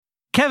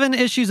Kevin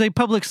issues a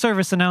public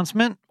service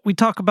announcement. We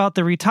talk about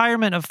the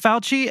retirement of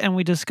Fauci, and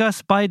we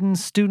discuss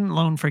Biden's student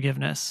loan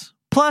forgiveness.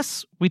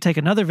 Plus, we take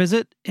another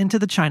visit into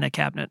the China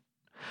cabinet.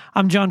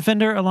 I'm John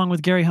Fender, along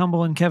with Gary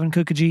Humble and Kevin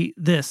Kukaji.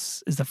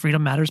 This is the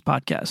Freedom Matters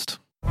Podcast.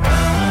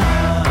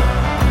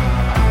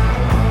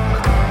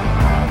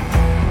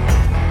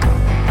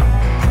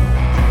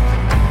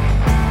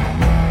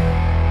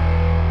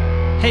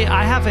 Hey,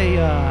 I have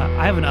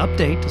an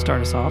update to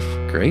start us off.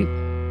 Great.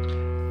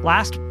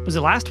 Was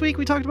it last week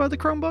we talked about the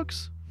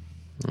Chromebooks?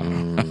 I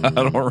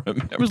don't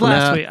remember. It was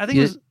last week. I think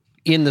it was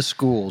in the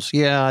schools.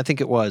 Yeah, I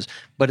think it was.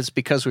 But it's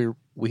because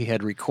we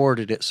had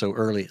recorded it so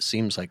early. It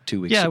seems like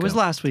 2 weeks ago. Yeah, it was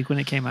last week when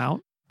it came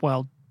out.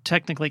 Well,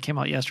 technically it came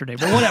out yesterday,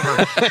 but whatever.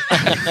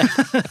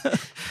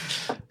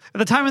 At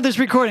the time of this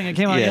recording, it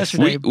came out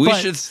yesterday. We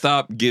should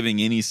stop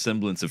giving any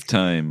semblance of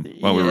time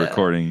while we're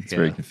recording. It's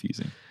very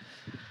confusing.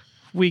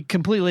 We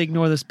completely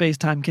ignore the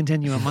space-time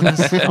continuum on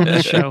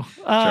this show.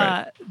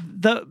 Right.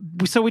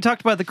 So we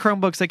talked about the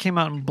Chromebooks that came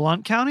out in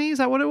Blount County. Is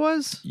that what it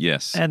was?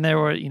 Yes. And there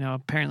were,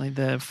 apparently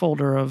the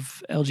folder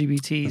of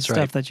LGBT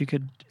stuff that you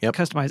could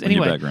customize. In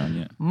your Anyway,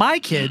 background, my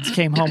kids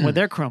came home with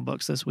their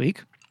Chromebooks this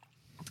week.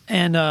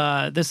 And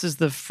this is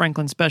the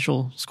Franklin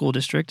Special School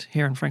District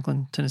here in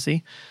Franklin,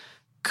 Tennessee.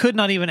 Could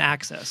not even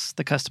access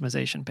the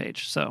customization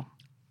page. So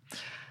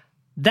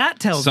that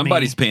tells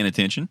somebody's paying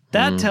attention.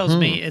 That tells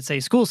me it's a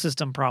school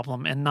system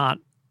problem and not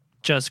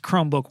just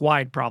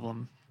Chromebook-wide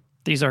problem.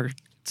 These are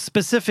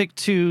specific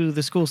to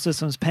the school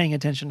systems paying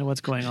attention to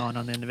what's going on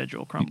the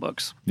individual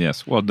Chromebooks.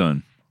 Yes, well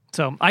done.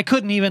 So I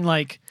couldn't even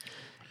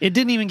it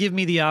didn't even give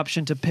me the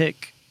option to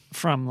pick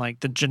from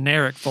the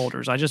generic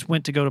folders. I just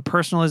went to go to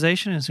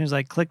personalization, and as soon as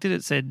I clicked it,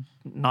 it said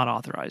not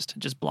authorized. It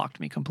just blocked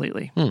me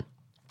completely.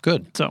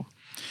 Good. So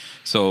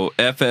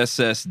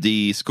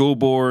FSSD school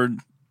board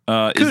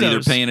is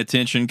either paying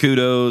attention,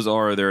 kudos,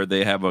 or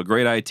they have a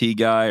great IT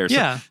guy, or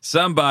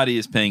somebody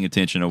is paying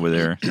attention over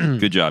there.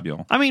 Good job,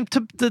 y'all. I mean,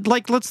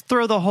 let's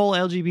throw the whole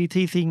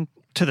LGBT thing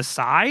to the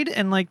side,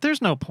 and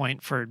there's no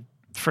point for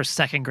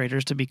second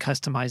graders to be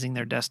customizing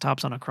their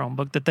desktops on a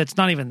Chromebook that's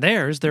not even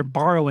theirs. They're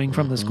borrowing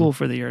from the school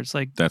for the year. It's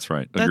that's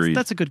right. Agreed.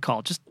 That's a good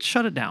call. Just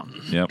shut it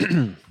down. Yep.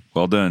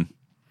 Well done.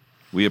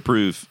 We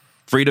approve.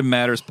 Freedom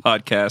Matters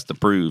Podcast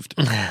approved.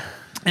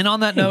 And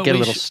on that note, get a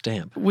little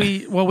stamp.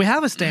 We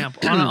have a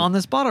stamp on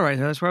this bottle right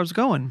here. That's where I was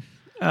going.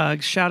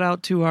 Shout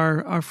out to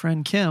our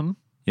friend Kim.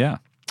 Yeah.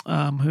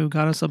 Who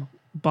got us a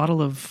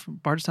bottle of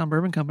Bardstown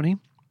Bourbon Company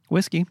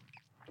whiskey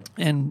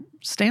and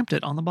stamped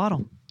it on the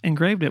bottle,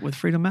 engraved it with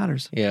Freedom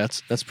Matters. Yeah,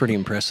 that's pretty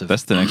impressive.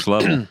 That's the next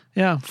level.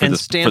 Yeah. For the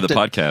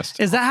podcast.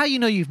 Is that how you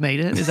know you've made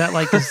it? Is that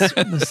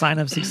the sign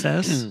of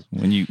success?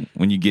 When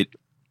you get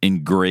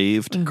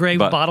engraved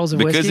bottles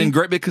of whiskey?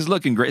 Because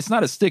look, it's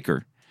not a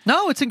sticker.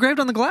 No, it's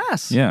engraved on the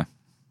glass. Yeah.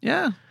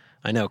 Yeah.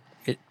 I know.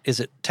 Is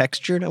it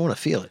textured? I want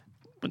to feel it.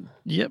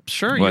 Yep,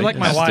 sure. Well, You're like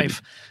my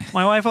wife.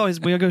 My wife always,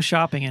 we'll go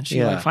shopping and she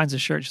finds a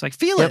shirt. She's like,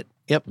 feel it.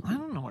 Yep. I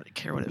don't know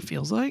care what it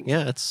feels like.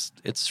 Yeah,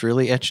 it's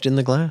really etched in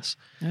the glass.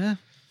 Yeah.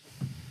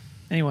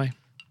 Anyway.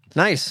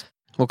 Nice.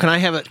 Well, can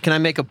I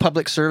make a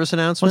public service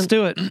announcement? Let's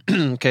do it.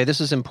 Okay,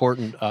 this is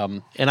important.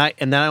 And I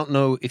don't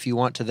know if you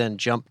want to then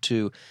jump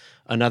to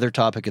another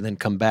topic and then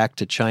come back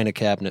to China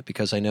cabinet,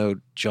 because I know,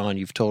 John,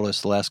 you've told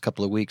us the last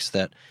couple of weeks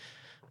that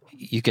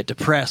you get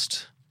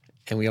depressed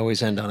and we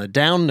always end on a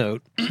down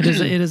note. It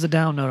is a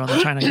down note on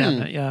the China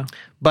cabinet, yeah.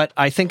 But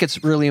I think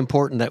it's really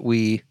important that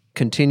we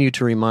continue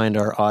to remind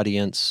our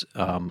audience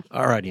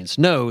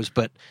knows,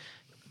 but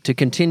to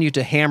continue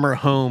to hammer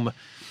home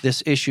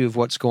this issue of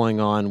what's going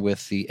on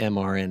with the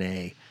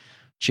mRNA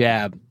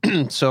jab.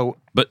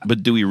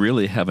 But do we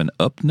really have an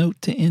up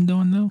note to end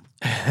on, though?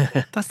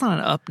 That's not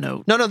an up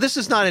note. No, this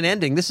is not an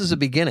ending. This is a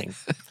beginning.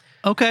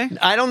 Okay.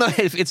 I don't know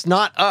if it's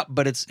not up,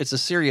 but it's a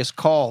serious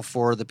call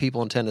for the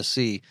people in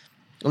Tennessee.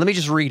 Let me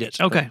just read it.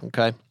 Okay.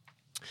 Okay.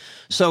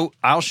 So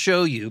I'll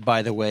show you,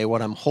 by the way,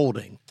 what I'm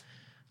holding.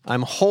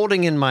 I'm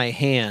holding in my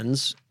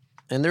hands,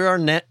 and there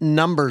are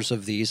numbers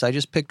of these. I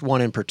just picked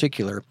one in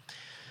particular.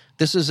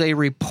 This is a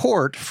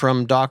report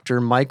from Dr.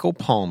 Michael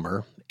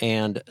Palmer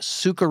and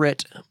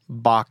Sukarit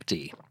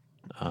Bhakti.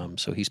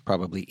 So he's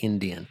probably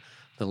Indian,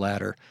 the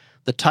latter.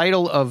 The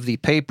title of the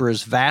paper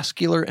is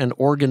Vascular and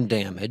Organ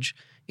Damage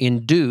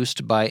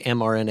Induced by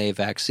mRNA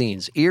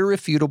Vaccines,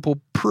 Irrefutable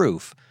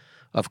Proof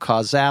of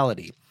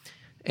Causality.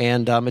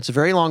 And it's a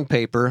very long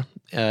paper.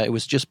 It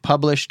was just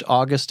published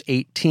August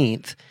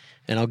 18th,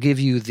 and I'll give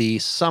you the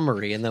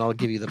summary, and then I'll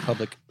give you the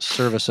public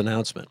service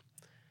announcement.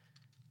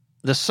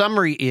 The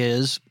summary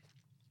is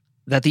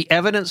that the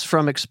evidence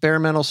from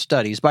experimental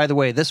studies, by the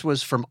way, this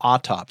was from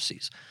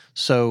autopsies.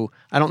 So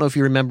I don't know if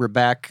you remember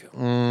back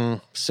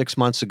 6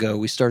 months ago,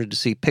 we started to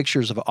see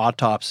pictures of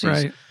autopsies,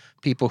 right.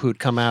 People who'd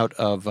come out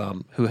of,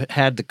 who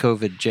had the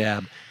COVID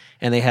jab,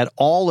 and they had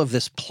all of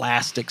this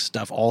plastic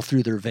stuff all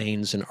through their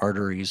veins and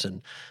arteries,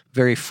 and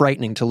very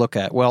frightening to look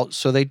at. Well,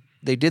 so they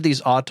did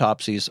these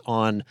autopsies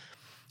on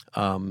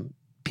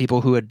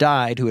people who had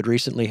died, who had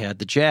recently had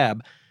the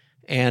jab,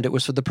 and it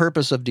was for the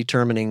purpose of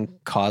determining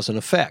cause and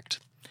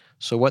effect.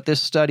 So what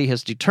this study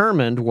has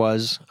determined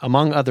was,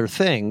 among other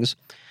things,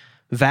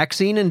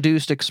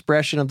 vaccine-induced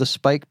expression of the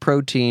spike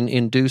protein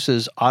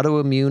induces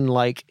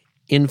autoimmune-like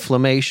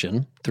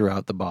inflammation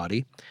throughout the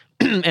body,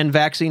 and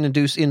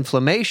vaccine-induced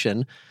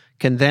inflammation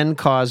can then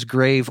cause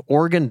grave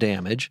organ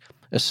damage,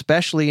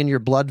 especially in your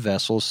blood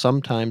vessels,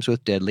 sometimes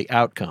with deadly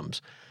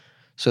outcomes.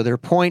 So their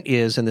point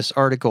is, in this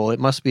article, it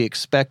must be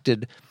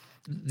expected.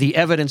 The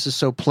evidence is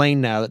so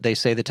plain now that they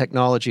say the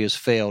technology has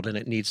failed and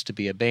it needs to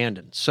be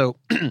abandoned. So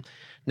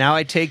now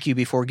I take you,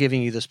 before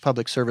giving you this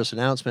public service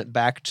announcement,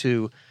 back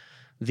to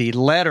the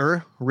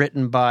letter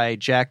written by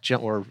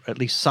or at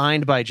least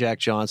signed by Jack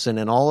Johnson,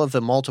 and all of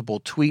the multiple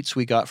tweets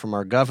we got from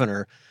our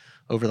governor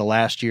over the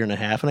last year and a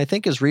half, and I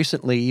think as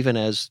recently even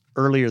as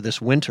earlier this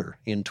winter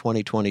in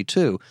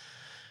 2022,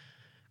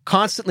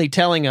 constantly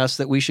telling us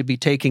that we should be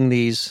taking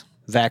these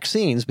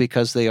vaccines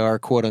because they are,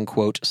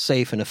 quote-unquote,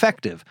 safe and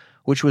effective,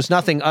 which was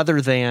nothing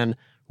other than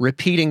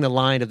repeating the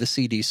line of the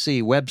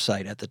CDC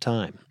website at the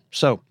time.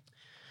 So,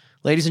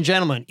 ladies and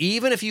gentlemen,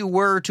 even if you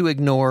were to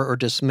ignore or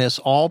dismiss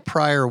all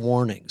prior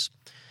warnings,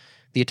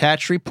 the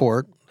attached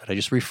report that I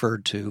just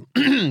referred to,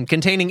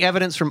 containing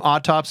evidence from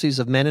autopsies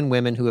of men and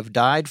women who have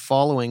died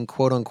following,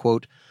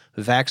 quote-unquote,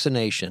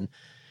 vaccination,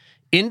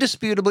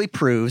 indisputably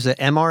proves that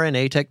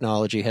mRNA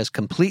technology has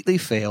completely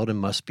failed and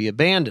must be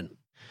abandoned.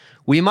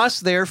 We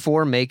must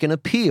therefore make an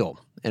appeal,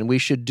 and we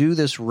should do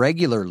this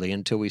regularly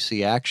until we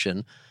see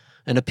action,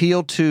 an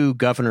appeal to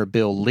Governor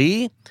Bill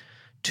Lee,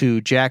 to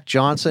Jack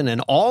Johnson,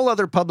 and all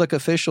other public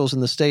officials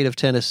in the state of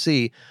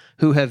Tennessee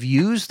who have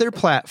used their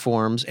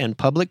platforms and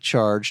public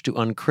charge to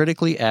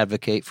uncritically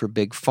advocate for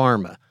Big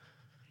Pharma.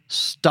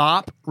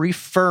 Stop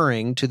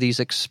referring to these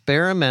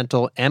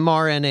experimental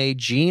mRNA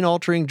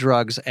gene-altering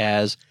drugs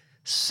as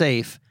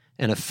safe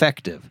and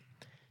effective.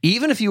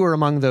 Even if you were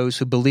among those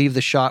who believe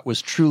the shot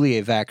was truly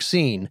a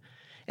vaccine,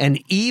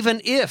 and even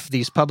if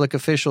these public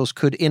officials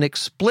could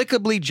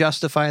inexplicably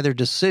justify their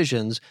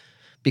decisions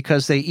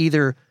because they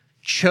either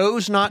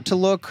chose not to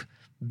look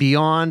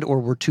beyond or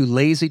were too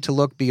lazy to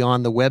look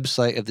beyond the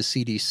website of the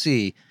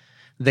CDC,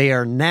 they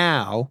are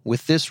now,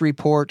 with this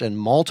report and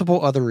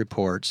multiple other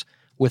reports,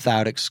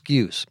 without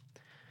excuse.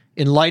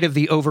 In light of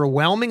the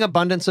overwhelming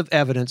abundance of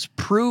evidence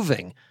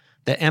proving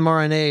that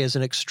mRNA is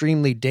an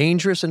extremely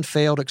dangerous and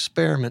failed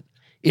experiment,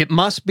 it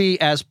must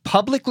be as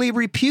publicly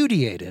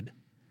repudiated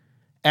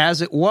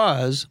as it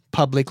was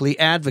publicly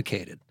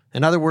advocated.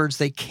 In other words,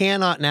 they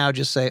cannot now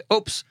just say,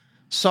 oops,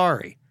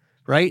 sorry,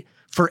 right?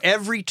 For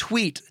every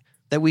tweet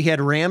that we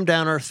had rammed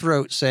down our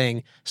throat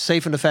saying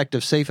safe and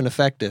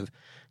effective,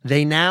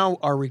 they now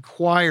are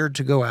required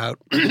to go out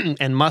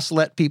and must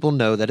let people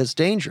know that it's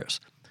dangerous.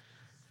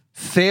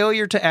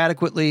 Failure to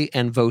adequately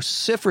and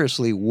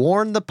vociferously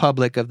warn the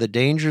public of the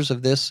dangers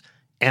of this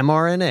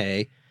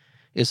mRNA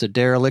is a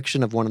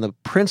dereliction of one of the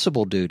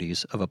principal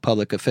duties of a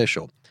public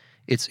official.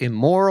 It's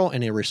immoral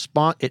and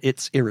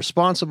it's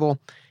irresponsible,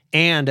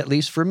 and at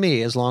least for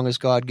me, as long as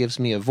God gives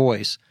me a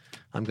voice,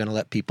 I'm going to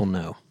let people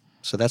know.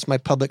 So that's my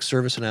public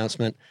service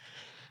announcement,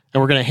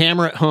 and we're going to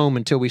hammer it home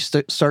until we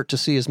start to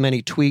see as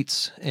many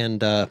tweets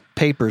and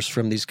papers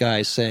from these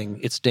guys saying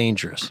it's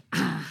dangerous.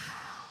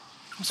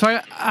 So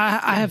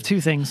I have two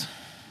things.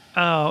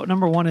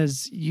 Number one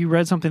is you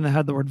read something that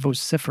had the word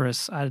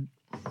vociferous.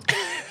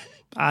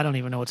 I don't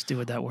even know what to do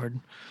with that word.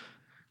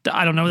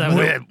 I don't know that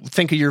word.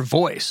 Think of your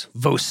voice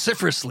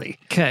vociferously.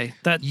 Okay,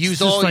 that use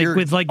just all like your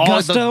with like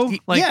gusto.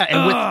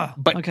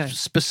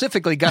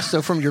 Specifically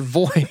gusto from your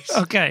voice.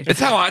 Okay, it's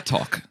how I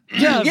talk.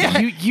 Yeah.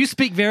 You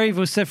speak very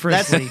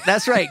vociferously.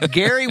 That's right.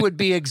 Gary would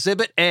be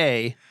Exhibit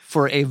A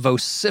for a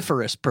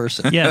vociferous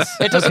person. Yes,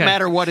 it doesn't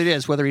matter what it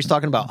is, whether he's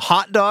talking about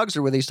hot dogs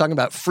or whether he's talking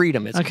about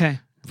freedom. It's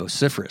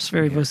vociferous.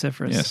 Very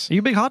vociferous. Yes. Are you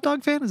a big hot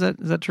dog fan? Is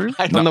that true?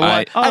 I don't know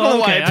why. I don't know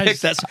why I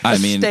picked that.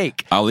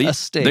 Steak. I'll eat a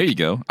steak. There you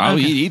go. I'll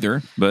eat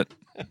either. But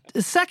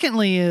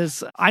secondly,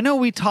 is I know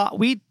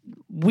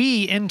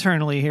we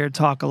internally here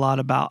talk a lot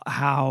about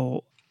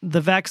how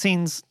the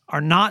vaccines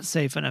are not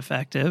safe and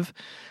effective,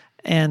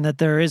 and that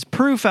there is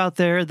proof out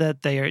there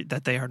that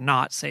they are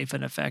not safe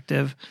and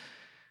effective.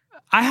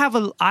 I have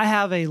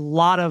a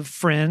lot of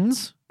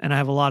friends and I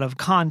have a lot of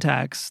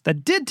contacts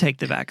that did take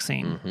the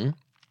vaccine. Mm-hmm.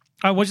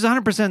 Which is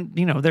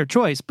 100%, their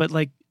choice. But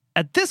like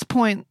at this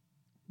point,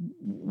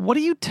 what do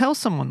you tell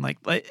someone like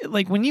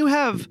when you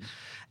have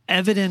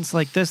evidence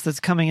like this that's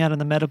coming out in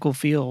the medical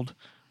field?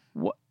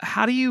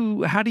 How do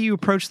you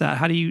approach that?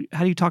 How do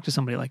you talk to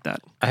somebody like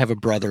that? I have a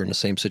brother in the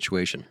same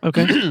situation.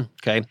 Okay.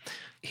 Okay.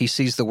 He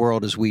sees the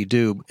world as we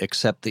do,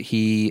 except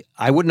that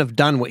I wouldn't have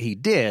done what he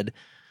did,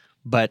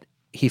 but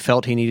he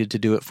felt he needed to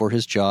do it for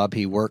his job.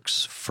 He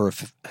works for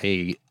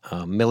a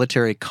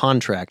military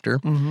contractor.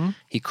 Mm-hmm.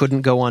 He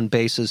couldn't go on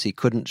bases. He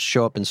couldn't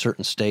show up in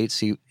certain states.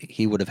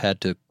 He would have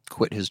had to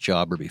quit his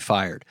job or be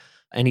fired.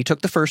 And he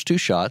took the first 2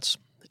 shots,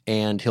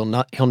 and he'll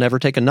never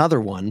take another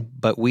one.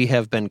 But we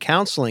have been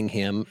counseling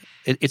him.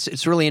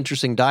 It's really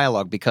interesting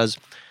dialogue because,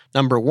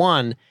 number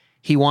one,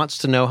 he wants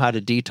to know how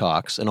to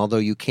detox. And although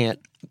you can't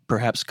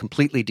perhaps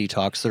completely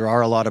detox, there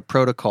are a lot of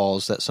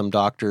protocols that some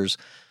doctors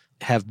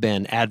have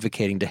been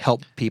advocating to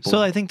help people.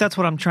 So I think that's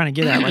what I'm trying to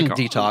get at. Like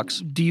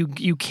detox. Do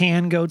you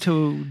can go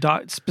to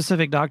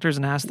specific doctors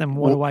and ask them,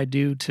 what do I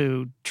do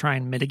to try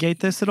and mitigate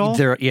this at all?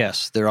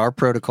 There are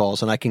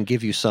protocols, and I can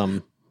give you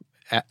some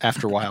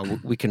after a while.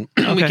 We can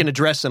we can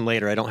address them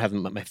later. I don't have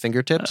them at my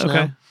fingertips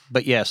now.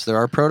 But yes, there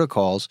are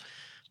protocols.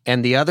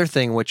 And the other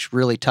thing which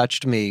really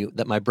touched me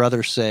that my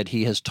brother said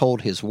he has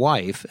told his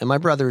wife, and my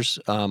brother's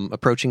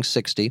approaching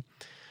 60.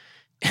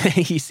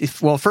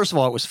 Well, first of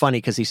all, it was funny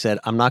because he said,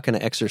 I'm not going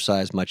to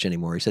exercise much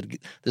anymore. He said,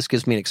 this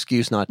gives me an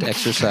excuse not to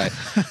exercise.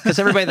 Because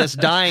everybody that's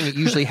dying, it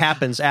usually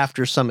happens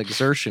after some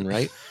exertion,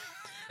 right?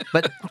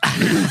 But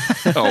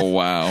oh,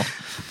 wow.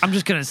 I'm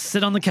just going to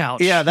sit on the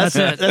couch. Yeah, that's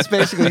it. That's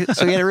basically,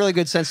 so he had a really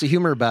good sense of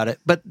humor about it.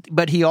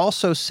 But he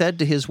also said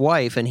to his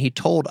wife, and he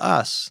told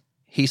us,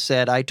 he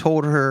said, I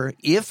told her,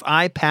 if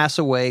I pass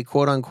away,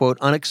 quote unquote,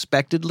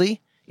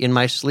 unexpectedly in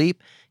my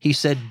sleep, he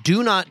said,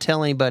 do not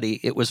tell anybody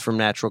it was from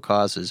natural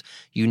causes.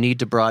 You need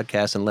to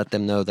broadcast and let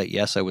them know that,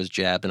 yes, I was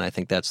jabbed, and I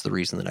think that's the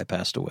reason that I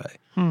passed away.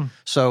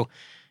 So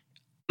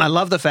I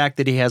love the fact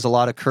that he has a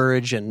lot of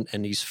courage and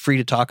he's free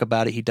to talk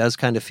about it. He does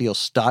kind of feel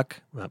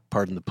stuck,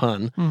 pardon the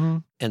pun. Mm-hmm.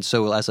 And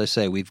so, as I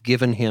say, we've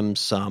given him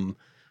some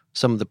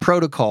of the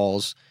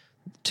protocols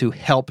to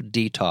help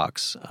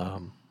detox.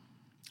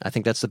 I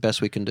think that's the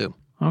best we can do.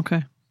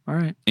 Okay. All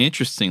right.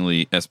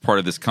 Interestingly, as part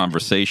of this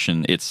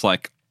conversation, it's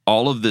like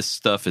all of this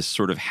stuff is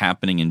sort of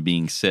happening and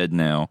being said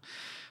now,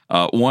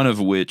 one of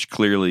which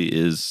clearly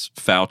is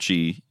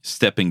Fauci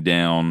stepping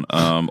down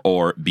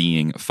or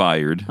being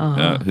fired.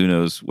 Who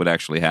knows what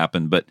actually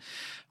happened. But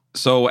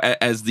so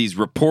as these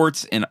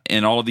reports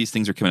and all of these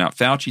things are coming out,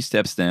 Fauci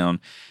steps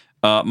down.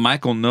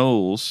 Michael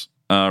Knowles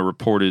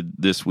reported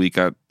this week,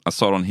 I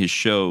saw it on his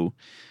show,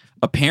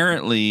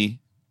 apparently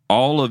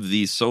all of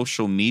these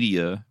social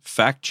media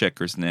fact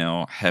checkers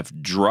now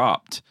have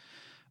dropped.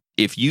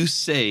 If you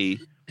say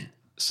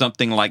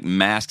something like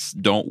masks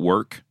don't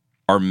work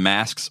or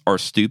masks are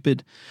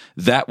stupid,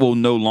 that will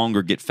no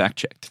longer get fact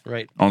checked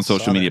on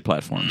social media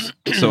platforms.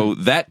 So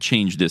that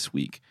changed this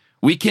week.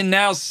 We can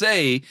now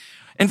say,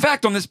 in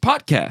fact, on this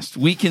podcast,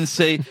 we can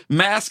say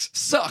masks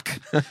suck.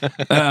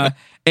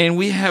 And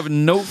we have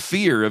no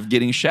fear of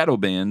getting shadow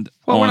banned.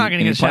 Well, we're not going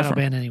to get shadow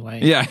banned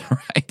anyway. Yeah,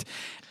 right.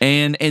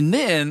 And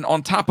then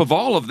on top of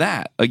all of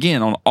that,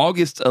 again, on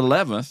August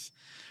 11th,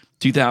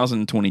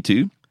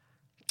 2022,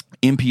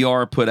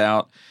 NPR put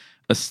out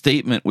a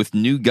statement with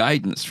new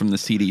guidance from the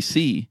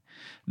CDC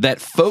that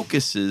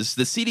focuses,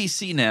 the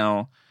CDC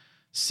now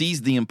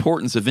sees the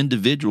importance of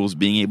individuals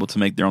being able to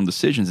make their own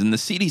decisions. And the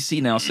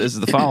CDC now says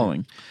the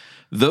following: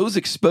 those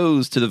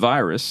exposed to the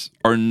virus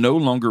are no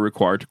longer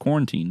required to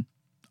quarantine.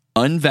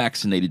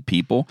 Unvaccinated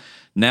people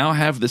now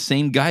have the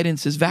same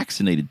guidance as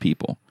vaccinated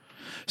people.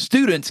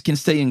 Students can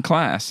stay in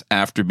class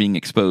after being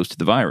exposed to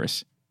the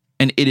virus,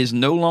 and it is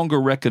no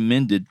longer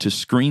recommended to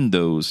screen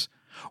those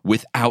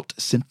without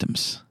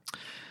symptoms.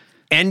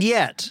 And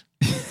yet,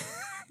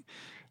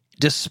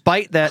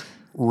 despite that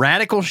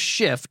radical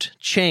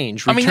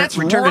change, return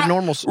to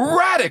normal.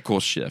 Radical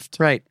shift.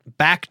 Right.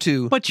 Back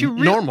to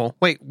normal.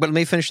 Wait, but let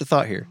me finish the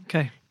thought here.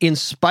 Okay. In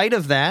spite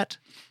of that,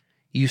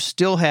 you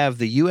still have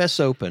the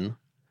U.S. Open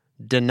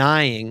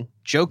denying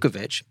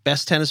Djokovic,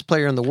 best tennis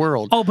player in the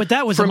world, but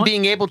that was from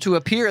being able to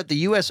appear at the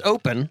U.S.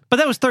 Open. But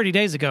that was 30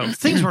 days ago.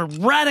 Things were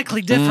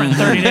radically different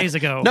 30 days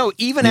ago. No,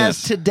 even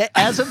as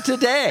of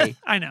today.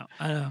 I know.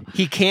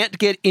 He can't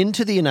get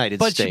into the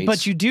United States.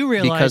 But you do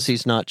realize because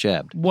he's not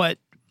jabbed. What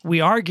we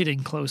are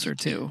getting closer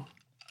to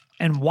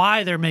and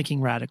why they're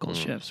making radical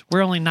shifts.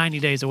 We're only 90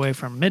 days away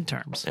from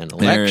midterms. An election.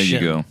 There you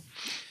go.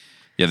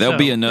 Yeah, there'll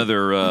be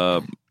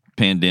another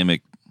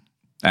pandemic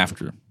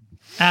after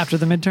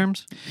the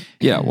midterms?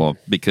 Yeah, well,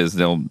 because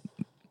they'll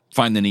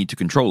find the need to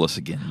control us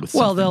again.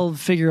 They'll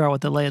figure out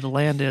what the lay of the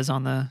land is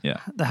on the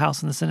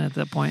House and the Senate at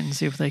that point and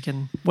see if they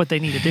can, what they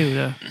need to do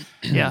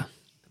to,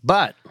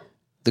 But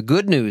the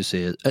good news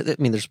is,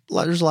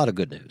 there's a lot of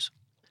good news.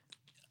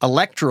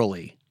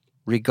 Electorally,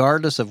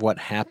 regardless of what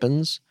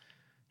happens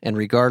and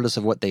regardless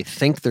of what they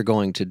think they're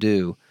going to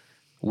do,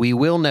 we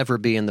will never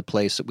be in the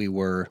place that we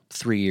were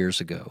 3 years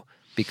ago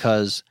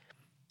because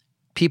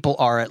people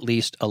are at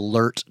least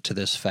alert to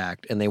this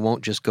fact, and they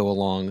won't just go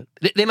along.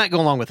 They might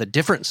go along with a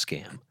different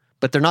scam,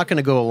 but they're not going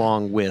to go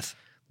along with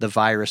the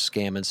virus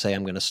scam and say,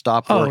 I'm going to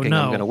stop working,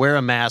 I'm going to wear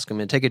a mask, I'm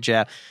going to take a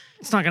jab.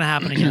 It's not going to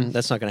happen again.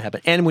 That's not going to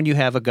happen. And when you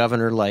have a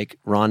governor like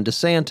Ron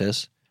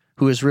DeSantis,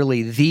 who is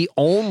really the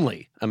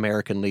only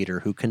American leader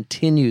who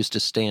continues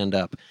to stand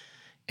up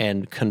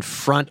and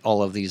confront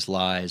all of these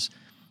lies,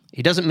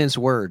 he doesn't mince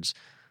words.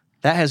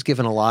 That has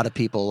given a lot of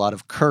people a lot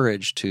of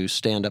courage to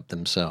stand up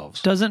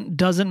themselves.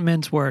 Doesn't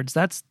mince words.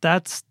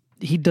 That's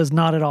he does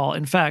not at all.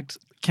 In fact,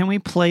 can we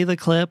play the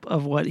clip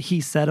of what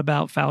he said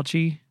about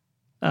Fauci?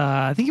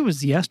 I think it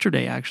was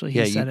yesterday, actually.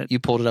 He said it. You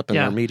pulled it up in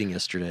our meeting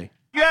yesterday.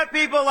 You have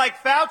people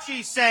like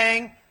Fauci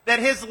saying that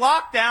his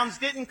lockdowns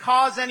didn't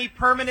cause any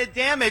permanent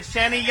damage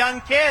to any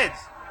young kids.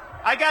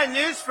 I got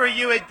news for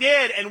you. It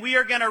did. And we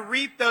are going to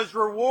reap those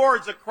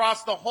rewards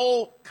across the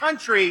whole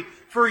country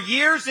for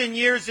years and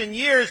years and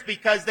years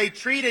because they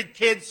treated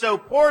kids so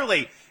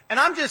poorly. And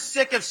I'm just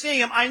sick of seeing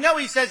him. I know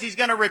he says he's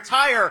going to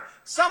retire.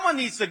 Someone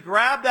needs to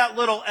grab that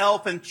little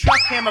elf and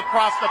chuck him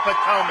across the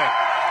Potomac.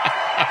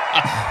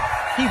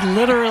 He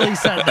literally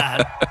said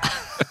that.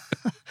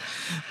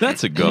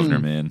 That's a governor,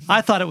 man.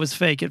 I thought it was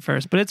fake at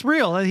first, but it's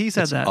real. He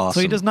said that. Awesome.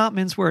 So he does not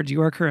mince words.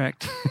 You are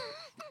correct.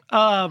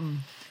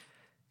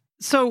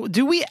 So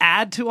do we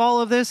add to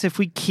all of this if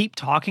we keep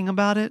talking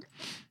about it?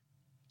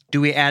 Do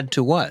we add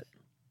to what?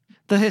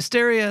 The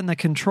hysteria and the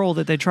control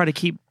that they try to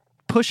keep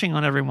pushing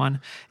on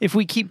everyone. If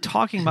we keep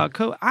talking about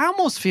COVID, I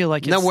almost feel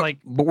like it's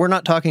but we're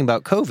not talking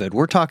about COVID.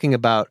 We're talking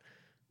about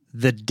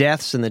the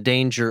deaths and the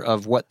danger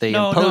of what they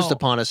imposed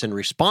upon us in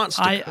response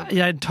to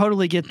COVID. I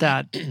totally get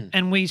that.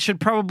 And we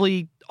should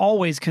probably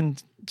always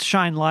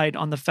shine light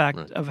on the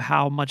fact of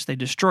how much they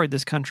destroyed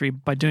this country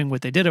by doing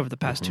what they did over the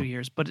past 2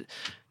 years. But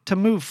to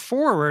move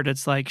forward,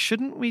 it's like,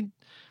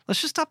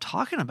 let's just stop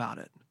talking about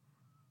it.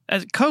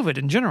 As COVID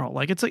in general,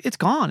 it's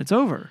gone, it's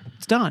over,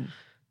 it's done.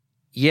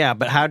 Yeah,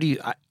 but how do you?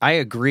 I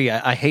agree.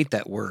 I hate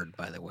that word,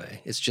 by the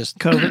way. It's just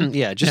COVID.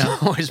 It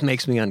just always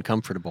makes me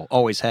uncomfortable.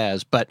 Always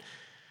has, but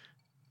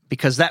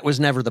because that was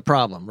never the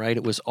problem, right?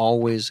 It was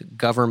always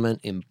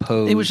government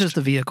imposed. It was just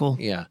a vehicle.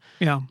 Yeah.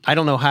 Yeah. I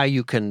don't know how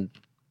you can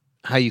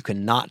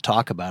not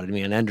talk about it. I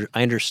mean,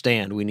 I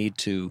understand we need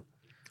to.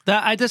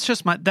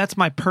 That's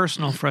my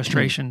personal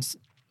frustrations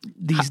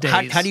these days.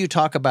 How do you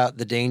talk about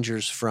the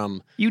dangers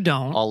from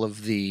all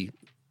of the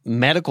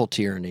medical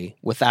tyranny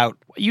without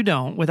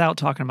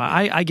talking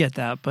about it? I get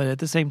that, but at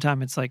the same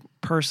time, it's like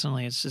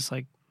personally, it's just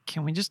like,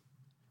 can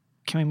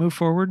we move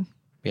forward?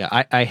 Yeah,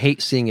 I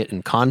hate seeing it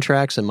in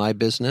contracts in my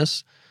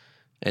business.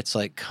 It's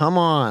like, come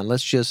on,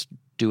 let's just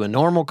do a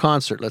normal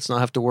concert. Let's not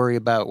have to worry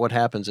about what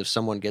happens if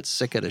someone gets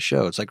sick at a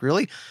show. It's like,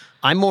 really?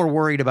 I'm more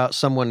worried about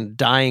someone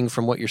dying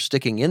from what you're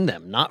sticking in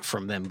them, not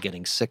from them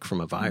getting sick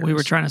from a virus. We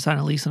were trying to sign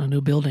a lease on a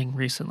new building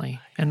recently,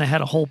 and they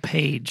had a whole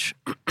page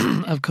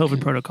of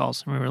COVID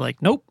protocols. And we were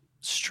like, nope,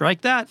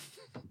 strike that.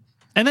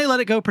 And they let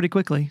it go pretty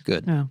quickly.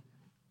 Good. Yeah.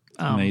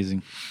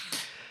 Amazing.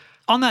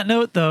 On that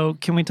note, though,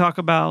 can we talk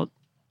about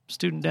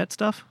student debt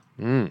stuff?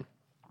 I'm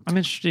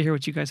interested to hear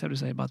what you guys have to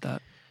say about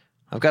that.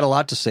 I've got a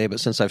lot to say, but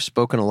since I've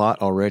spoken a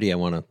lot already,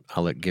 I'll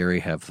let Gary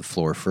have the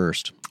floor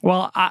first.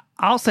 Well,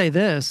 I'll say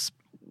this.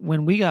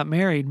 When we got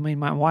married, me and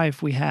my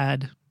wife, we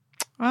had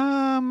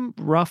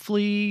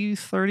roughly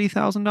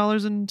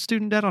 $30,000 in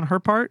student debt on her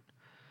part.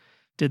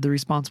 Did the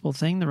responsible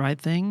thing, the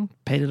right thing,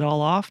 paid it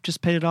all off.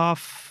 Just paid it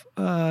off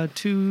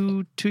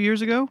 2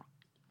 years ago.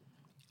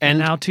 And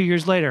now 2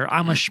 years later,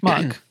 I'm a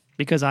schmuck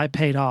because I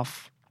paid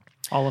off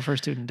all of her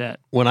student debt.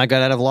 When I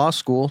got out of law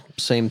school,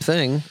 same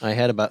thing. I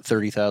had about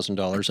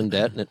 $30,000 in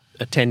debt and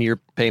a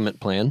 10-year payment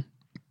plan.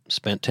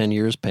 Spent 10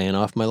 years paying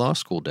off my law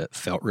school debt.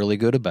 Felt really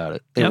good about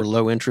it. They were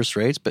low interest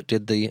rates, but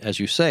did as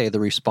you say, the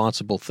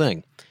responsible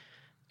thing.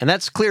 And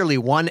that's clearly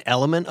one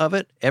element of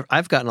it.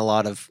 I've gotten a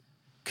lot of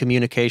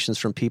communications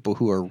from people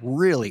who are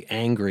really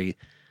angry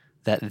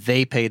that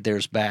they paid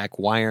theirs back.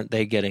 Why aren't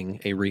they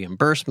getting a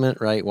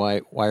reimbursement, right?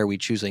 Why are we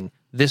choosing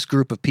this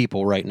group of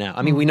people right now?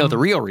 I mean, we know the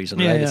real reason,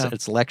 right? Yeah.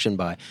 It's election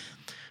buy.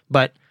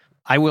 But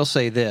I will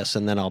say this,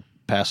 and then I'll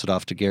pass it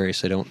off to Gary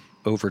so I don't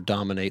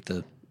over-dominate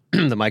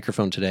the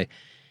microphone today.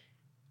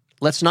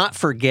 Let's not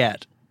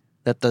forget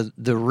that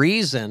the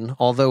reason,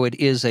 although it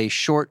is a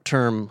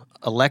short-term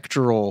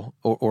electoral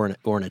or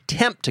an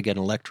attempt to get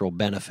an electoral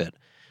benefit,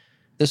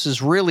 this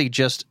is really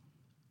just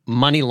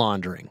money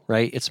laundering,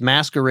 right? It's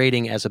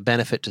masquerading as a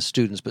benefit to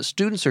students, but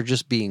students are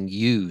just being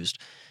used.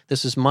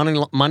 This is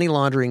money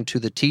laundering to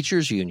the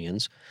teachers'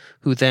 unions,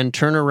 who then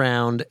turn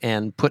around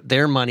and put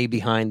their money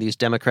behind these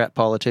Democrat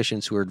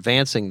politicians who are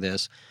advancing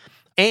this.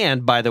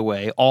 And, by the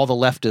way, all the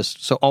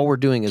leftists, so all we're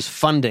doing is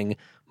funding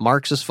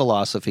Marxist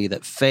philosophy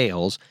that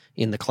fails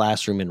in the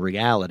classroom in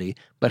reality,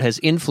 but has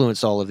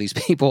influenced all of these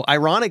people.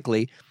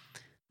 Ironically,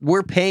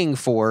 we're paying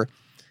for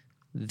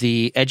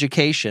the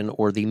education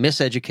or the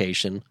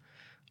miseducation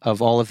of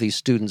all of these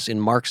students in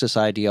Marxist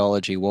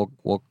ideology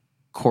while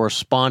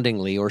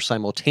correspondingly or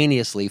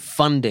simultaneously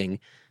funding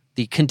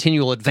the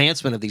continual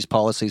advancement of these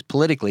policies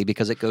politically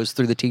because it goes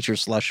through the teacher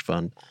slush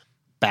fund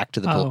back to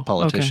the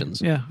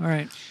politicians. Okay. Yeah, all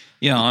right.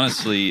 Yeah,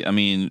 honestly, I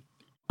mean,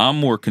 I'm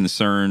more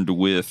concerned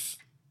with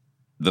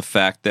the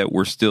fact that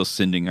we're still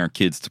sending our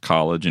kids to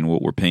college and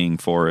what we're paying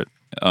for it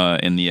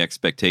and the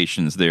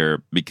expectations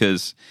there,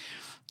 because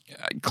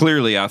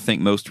clearly I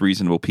think most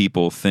reasonable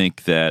people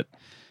think that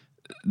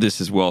this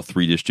is wealth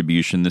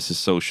redistribution, this is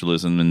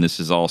socialism, and this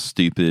is all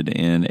stupid,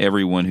 and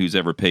everyone who's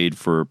ever paid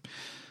for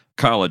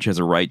college has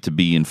a right to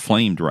be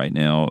inflamed right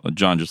now.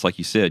 John, just like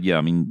you said, yeah,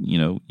 I mean,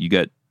 you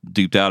got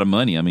duped out of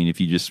money. I mean, if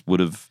you just would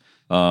have...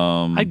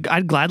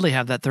 I'd gladly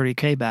have that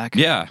 $30K back.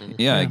 Yeah,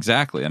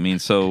 exactly. I mean,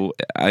 so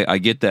I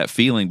get that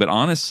feeling, but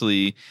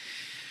honestly,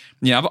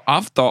 yeah,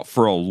 I've thought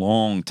for a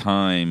long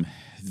time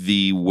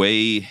the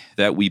way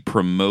that we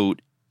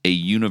promote a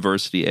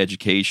university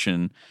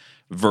education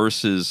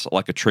versus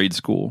like a trade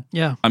school.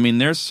 Yeah. I mean,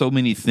 there's so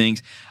many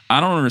things. I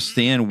don't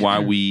understand why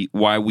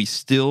we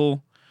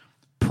still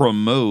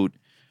promote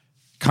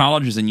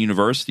colleges and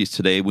universities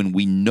today when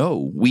we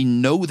know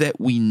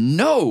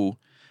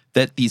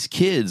that these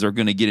kids are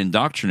going to get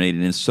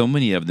indoctrinated, and so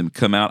many of them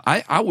come out.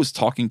 I was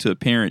talking to a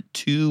parent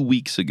 2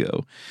 weeks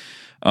ago.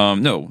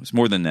 No, it's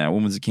more than that.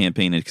 When was the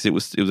campaign? Because it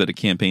was at a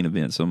campaign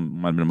event, so it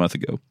might have been a month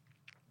ago.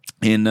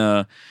 And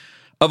of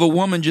a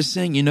woman just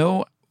saying,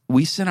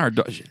 we sent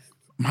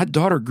my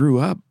daughter grew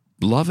up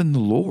loving the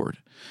Lord,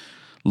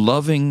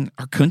 loving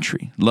our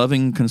country,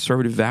 loving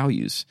conservative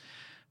values.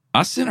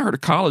 I sent her to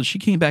college. She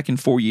came back in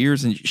 4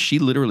 years, and she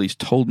literally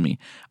told me,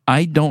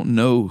 I don't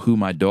know who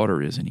my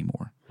daughter is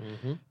anymore.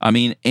 Mm-hmm. I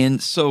mean,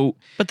 and so...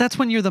 But that's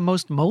when you're the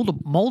most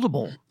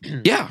moldable.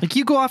 Yeah. Like,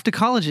 you go off to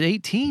college at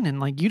 18, and,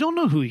 like, you don't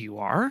know who you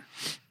are.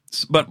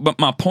 But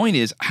my point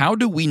is, how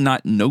do we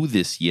not know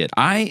this yet?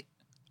 I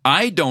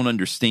don't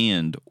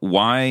understand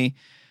why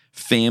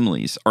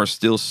families are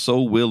still so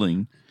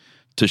willing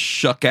to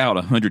shuck out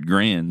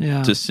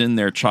 $100,000 to send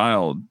their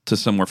child to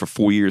somewhere for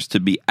 4 years to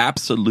be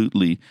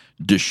absolutely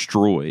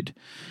destroyed.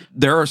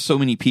 There are so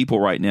many people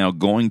right now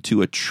going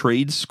to a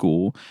trade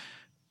school,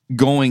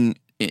 going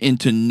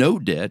into no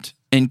debt,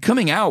 and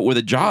coming out with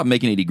a job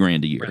making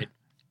 $80,000 a year.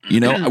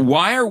 Right.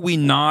 Why are we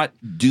not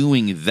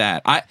doing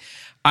that?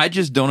 I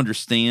just don't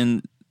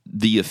understand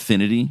the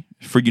affinity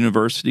for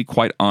university,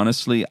 quite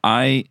honestly.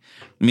 I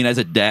mean, as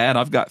a dad,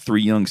 I've got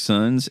 3 young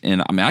sons,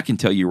 and I mean, I can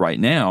tell you right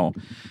now,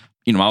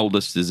 my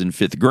oldest is in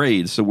 5th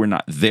grade, so we're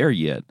not there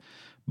yet.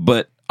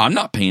 But I'm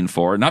not paying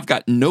for it, and I've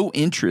got no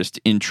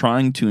interest in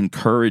trying to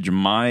encourage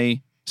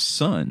my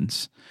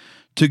sons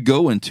to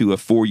go into a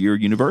 4-year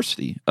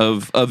university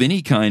of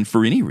any kind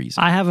for any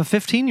reason. I have a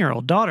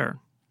 15-year-old daughter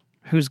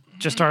who's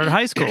just started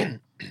high school.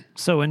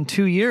 So in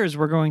 2 years,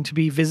 we're going to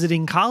be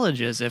visiting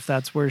colleges if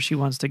that's where she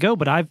wants to go.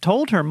 But I've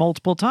told her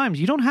multiple times,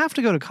 you don't have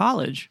to go to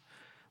college.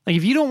 Like,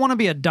 if you don't want to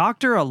be a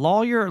doctor, a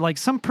lawyer, like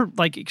some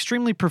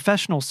extremely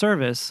professional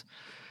service,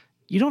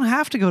 you don't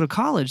have to go to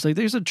college. Like,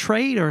 there's a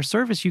trade or a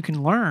service you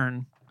can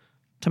learn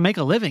to make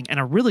a living, and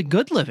a really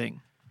good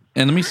living.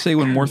 And let me say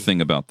one more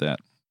thing about that.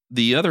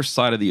 The other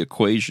side of the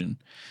equation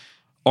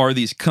are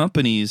these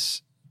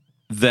companies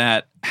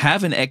that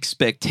have an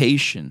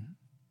expectation,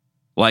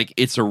 like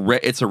it's a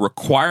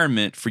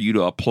requirement for you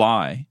to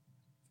apply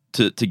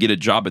to get a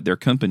job at their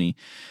company,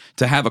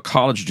 to have a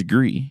college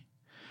degree,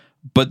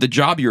 but the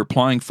job you're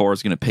applying for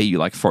is going to pay you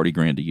like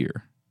 $40,000 a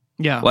year.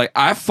 Yeah. Like,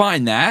 I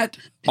find that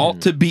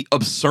ought to be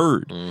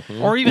absurd.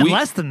 Mm-hmm. Or even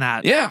less than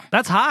that. Yeah.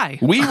 That's high.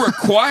 We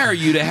require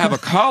you to have a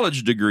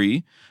college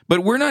degree, but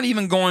we're not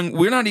even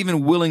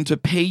willing to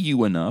pay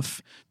you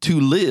enough to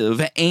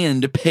live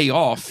and pay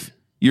off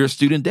your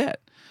student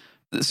debt.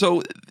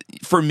 So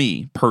for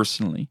me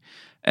personally,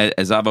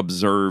 as I've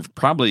observed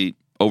probably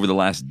over the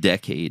last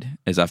decade,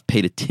 as I've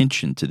paid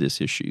attention to this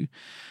issue,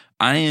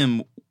 I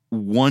am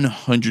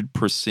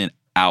 100%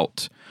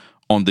 out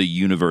on the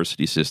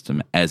university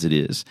system as it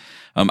is.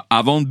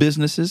 I've owned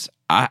businesses.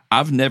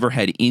 I've never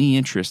had any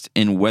interest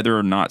in whether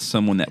or not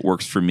someone that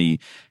works for me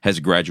has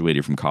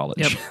graduated from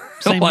college.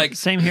 Yep.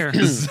 Same here.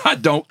 I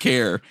don't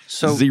care.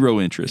 So, zero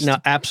interest. No,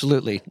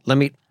 absolutely. Let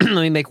me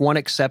make one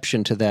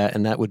exception to that,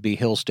 and that would be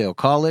Hillsdale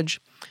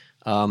College.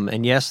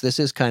 And yes, this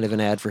is kind of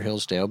an ad for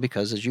Hillsdale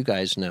because, as you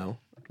guys know,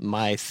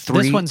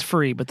 this one's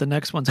free, but the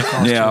next one's a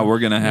cost. Yeah, we're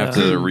going to have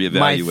to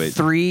reevaluate. My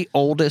 3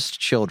 oldest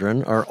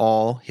children are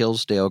all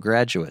Hillsdale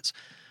graduates.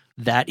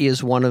 That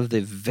is one of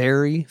the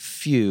very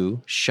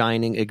few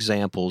shining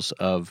examples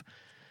of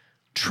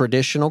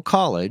traditional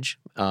college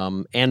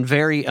and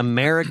very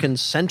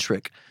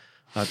American-centric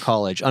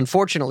college.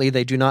 Unfortunately,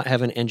 they do not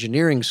have an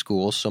engineering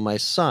school, so my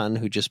son,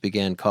 who just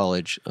began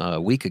college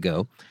a week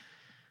ago,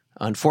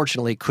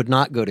 unfortunately could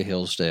not go to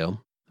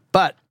Hillsdale.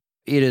 But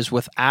it is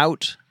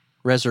without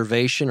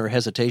reservation or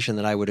hesitation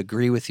that I would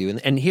agree with you.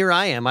 And here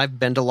I am. I've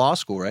been to law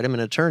school, right? I'm an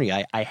attorney.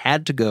 I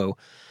had to go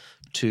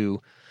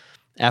to,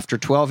 after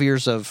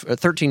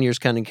 13 years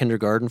counting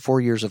kindergarten, 4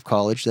 years of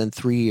college, then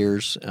 3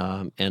 years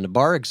and a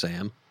bar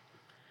exam.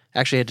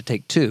 Actually, I had to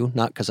take 2,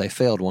 not because I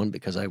failed one,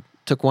 because I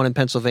took one in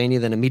Pennsylvania,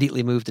 then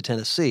immediately moved to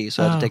Tennessee,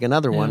 so I had to take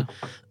another one.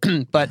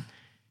 But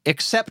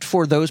except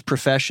for those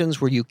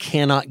professions where you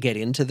cannot get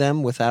into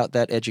them without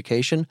that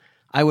education,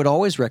 I would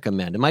always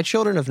recommend, and my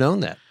children have known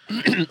that,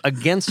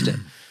 against it.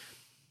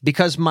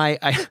 Because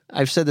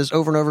I've said this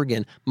over and over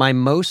again, my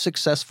most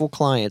successful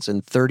clients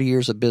in 30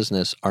 years of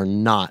business are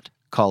not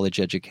college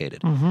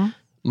educated. Mm-hmm.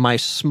 My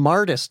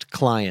smartest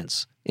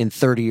clients in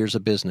 30 years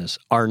of business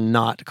are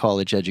not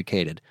college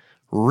educated.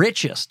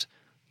 Richest,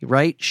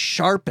 right?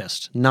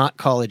 Sharpest, not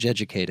college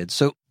educated.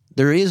 So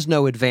there is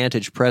no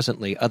advantage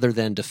presently other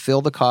than to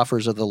fill the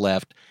coffers of the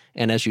left.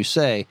 And as you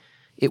say,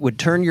 it would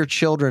turn your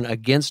children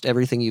against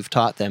everything you've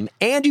taught them,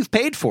 and you've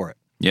paid for it.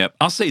 Yep.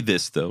 I'll say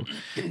this, though,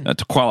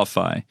 to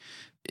qualify.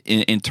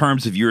 In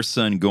terms of your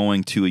son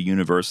going to a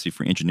university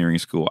for engineering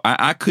school,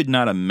 I could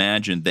not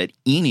imagine that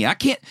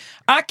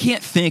I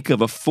can't think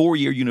of a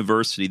 4-year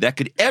university that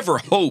could ever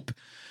hope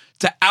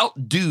to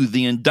outdo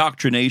the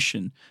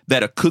indoctrination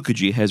that a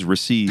Kukaji has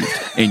received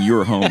in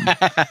your home.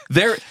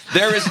 There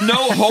is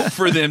no hope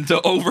for them to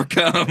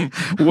overcome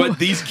what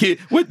these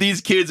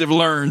kids have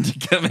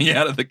learned coming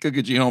out of the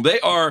Kukaji home.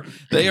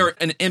 They are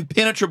an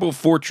impenetrable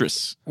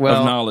fortress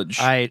of knowledge.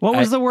 What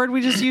was the word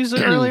we just used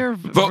earlier?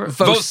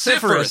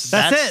 Vociferous.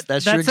 That's it.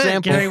 That's your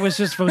example. Gary was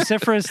just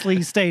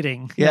vociferously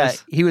stating. Yeah,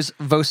 Yes. he was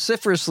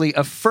vociferously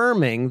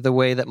affirming the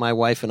way that my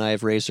wife and I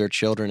have raised our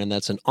children, and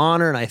that's an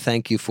honor, and I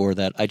thank you for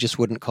that. I just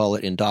wouldn't call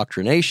it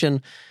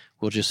indoctrination.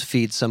 We'll just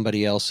feed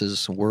somebody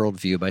else's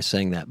worldview by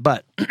saying that.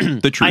 But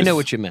the truth. I know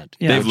what you meant.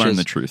 Yeah. They've learned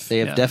the truth. They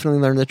have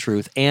definitely learned the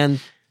truth, and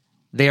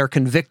they are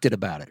convicted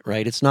about it,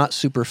 right? It's not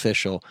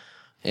superficial.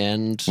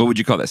 And what would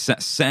you call that?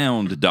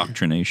 Sound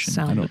doctrination.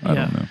 I don't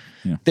know.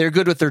 Yeah. they're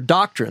good with their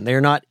doctrine.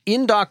 They're not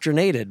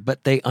indoctrinated,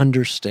 but they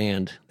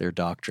understand their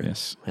doctrine.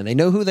 Yes. And they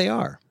know who they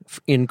are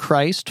in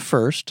Christ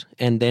first,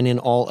 and then in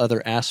all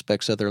other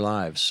aspects of their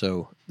lives.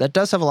 So that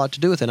does have a lot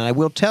to do with it. And I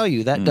will tell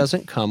you, that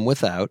doesn't come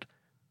without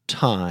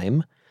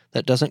time.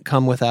 That doesn't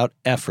come without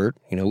effort.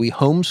 We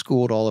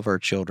homeschooled all of our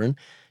children,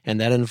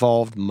 and that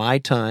involved my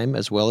time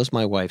as well as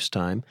my wife's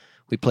time.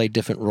 We played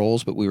different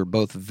roles, but we were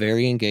both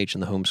very engaged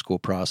in the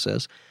homeschool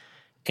process.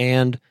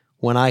 And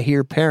when I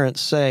hear parents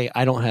say,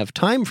 I don't have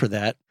time for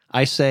that,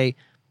 I say,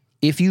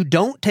 if you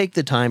don't take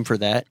the time for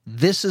that,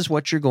 this is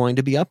what you're going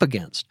to be up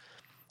against.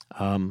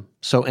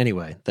 So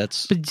anyway,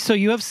 So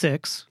you have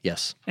 6.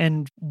 Yes.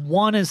 And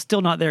 1 is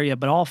still not there yet,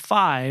 but all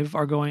 5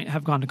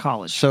 have gone to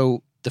college.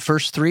 So the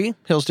first 3,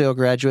 Hillsdale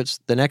graduates.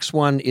 The next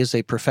one is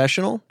a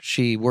professional.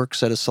 She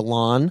works at a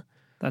salon.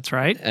 That's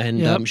right.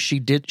 And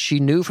she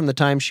knew from the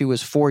time she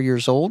was 4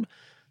 years old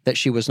that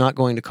she was not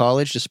going to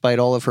college, despite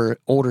all of her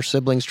older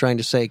siblings trying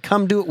to say,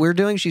 come do what we're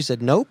doing. She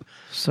said, nope.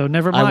 So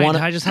never mind.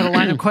 I just had a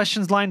line of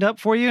questions lined up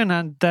for you,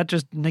 and that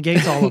just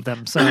negates all of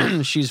them.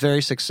 So she's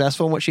very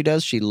successful in what she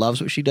does. She loves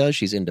what she does.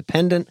 She's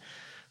independent.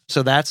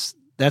 So that's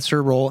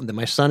her role. And then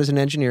my son is in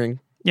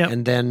engineering. Yep.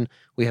 And then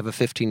we have a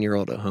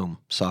 15-year-old at home,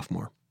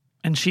 sophomore.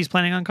 And she's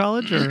planning on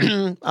college?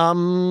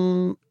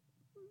 Or?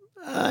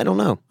 I don't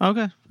know.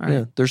 Okay. All right.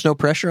 Yeah, there's no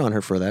pressure on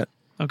her for that.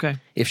 Okay.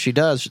 If she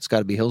does, it's got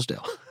to be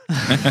Hillsdale.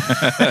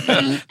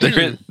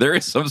 there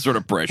is some sort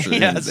of pressure.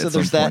 Yeah, so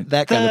there's that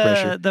kind of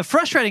pressure. The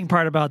frustrating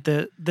part about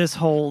this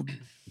whole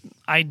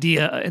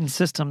idea and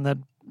system that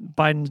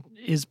Biden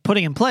is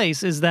putting in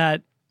place is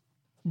that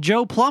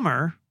Joe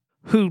Plumber,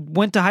 who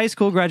went to high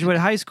school,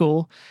 graduated high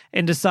school,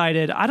 and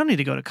decided, I don't need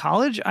to go to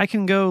college. I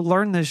can go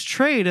learn this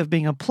trade of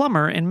being a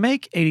plumber and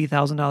make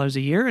 $80,000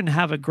 a year and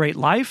have a great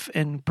life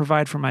and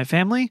provide for my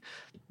family.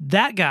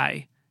 That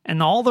guy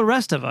and all the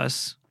rest of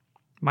us,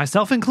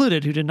 myself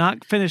included, who did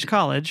not finish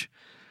college,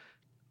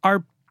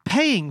 are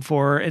paying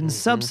for and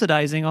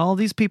subsidizing all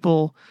these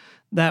people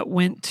that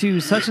went to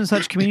such and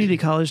such community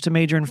college to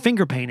major in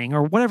finger painting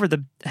or whatever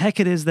the heck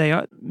it is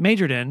they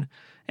majored in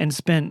and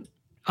spent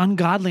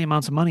ungodly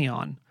amounts of money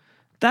on.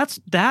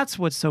 That's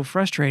what's so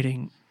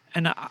frustrating.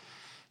 And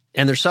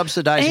they're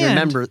subsidizing,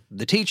 remember,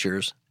 the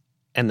teachers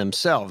and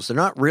themselves. They're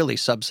not really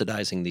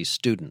subsidizing these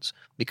students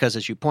because,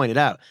 as you pointed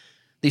out,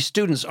 these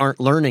students aren't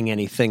learning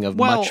anything of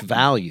much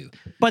value.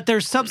 But they're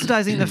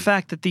subsidizing the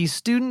fact that the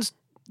students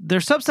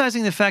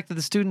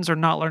are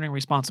not learning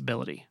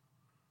responsibility.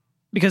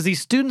 Because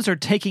these students are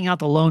taking out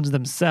the loans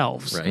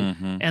themselves, right,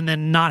 and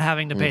then not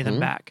having to pay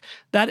them back.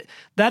 That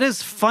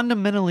is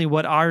fundamentally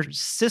what our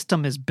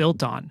system is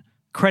built on: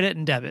 credit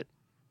and debit.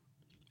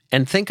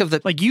 And think of the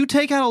you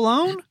take out a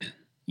loan,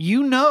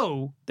 you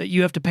know that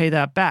you have to pay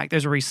that back.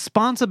 There's a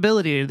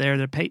responsibility there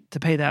to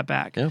pay that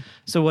back. Yeah.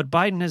 So what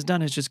Biden has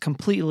done is just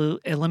completely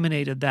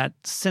eliminated that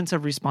sense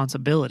of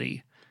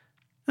responsibility.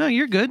 No,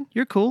 you're good.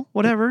 You're cool.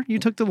 Whatever. You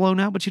took the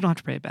loan out, but you don't have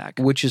to pay it back.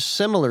 Which is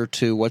similar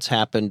to what's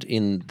happened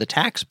in the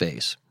tax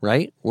base,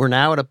 right? We're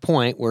now at a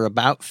point where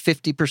about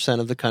 50%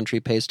 of the country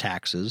pays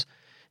taxes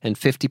and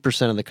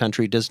 50% of the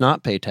country does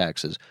not pay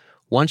taxes.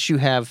 Once you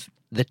have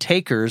the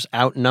takers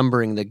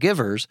outnumbering the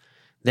givers,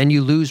 then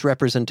you lose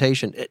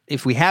representation.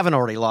 If we haven't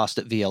already lost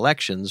it via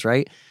elections,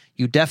 right?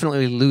 You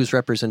definitely lose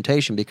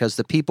representation because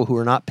the people who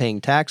are not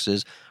paying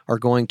taxes are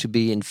going to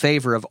be in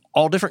favor of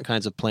all different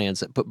kinds of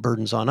plans that put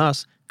burdens on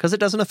us because it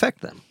doesn't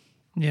affect them.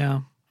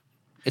 Yeah.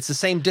 It's the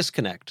same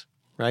disconnect,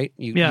 right?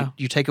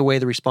 You take away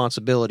the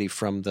responsibility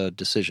from the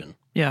decision.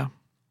 Yeah.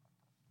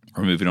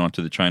 We're moving on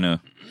to the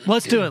China.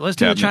 Let's do it. Let's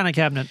do the China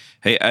cabinet.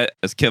 Hey,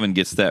 as Kevin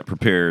gets that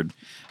prepared,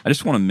 I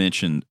just want to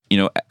mention,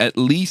 at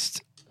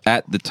least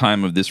at the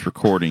time of this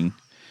recording,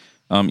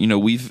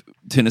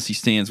 Tennessee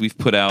Stands, we've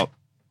put out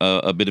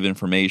a bit of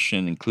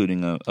information,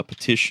 including a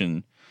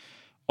petition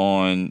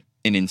on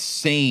an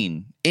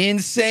insane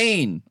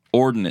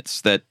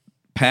ordinance that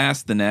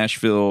passed the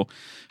Nashville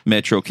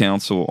Metro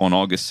Council on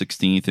August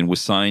 16th and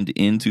was signed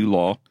into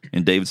law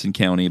in Davidson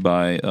County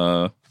by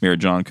Mayor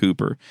John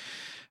Cooper.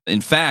 In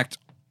fact,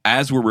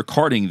 as we're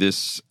recording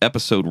this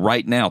episode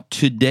right now,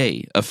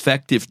 today,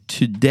 effective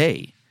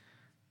today,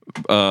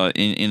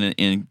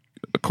 in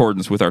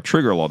accordance with our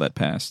trigger law that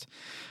passed,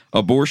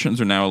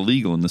 abortions are now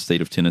illegal in the state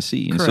of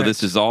Tennessee. And Correct. so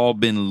this has all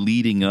been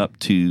leading up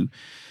to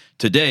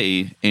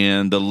today,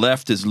 and the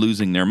left is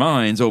losing their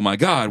minds. Oh my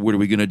God, what are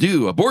we going to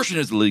do? Abortion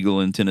is illegal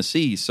in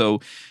Tennessee.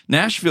 So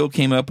Nashville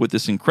came up with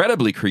this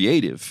incredibly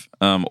creative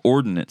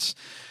ordinance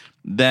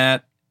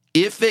that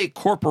if a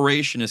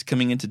corporation is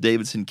coming into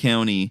Davidson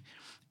County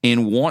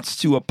and wants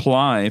to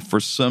apply for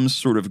some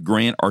sort of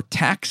grant or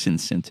tax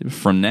incentive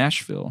from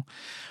Nashville,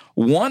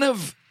 one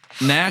of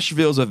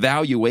Nashville's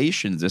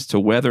evaluations as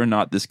to whether or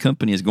not this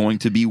company is going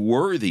to be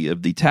worthy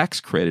of the tax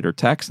credit or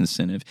tax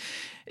incentive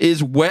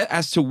is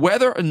as to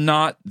whether or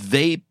not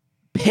they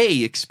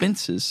pay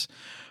expenses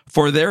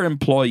for their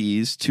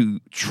employees to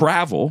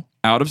travel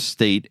out of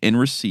state and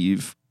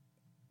receive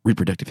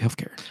reproductive health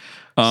care.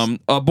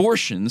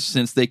 Abortions,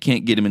 since they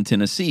can't get them in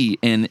Tennessee.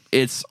 And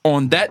it's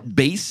on that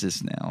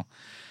basis now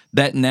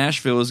that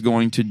Nashville is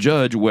going to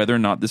judge whether or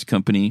not this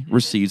company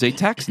receives a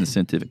tax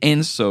incentive.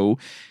 And so,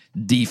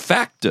 de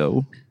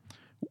facto,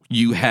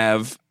 you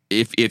have,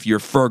 if you're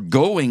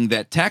foregoing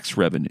that tax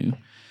revenue,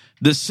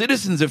 the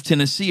citizens of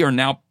Tennessee are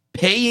now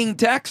paying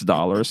tax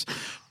dollars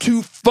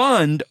to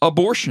fund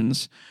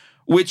abortions,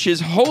 which is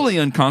wholly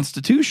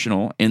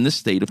unconstitutional in the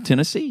state of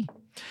Tennessee.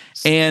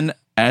 And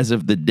as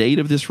of the date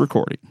of this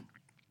recording,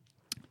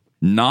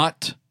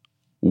 not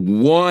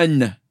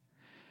one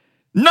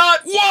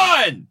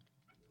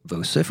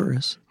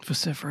Vociferous.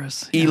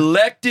 Yeah.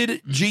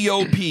 Elected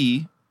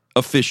GOP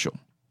official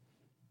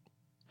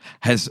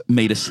has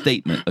made a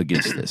statement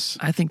against this.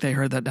 I think they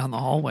heard that down the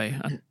hallway.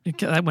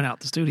 That went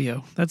out the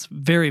studio. That's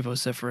very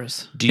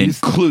vociferous.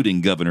 Including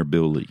Governor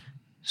Bill Lee.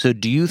 So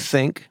do you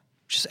think,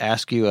 just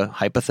ask you a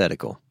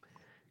hypothetical,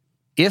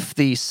 if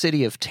the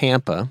city of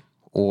Tampa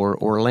or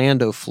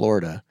Orlando,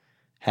 Florida,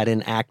 had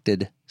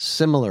enacted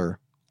similar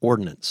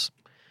ordinance,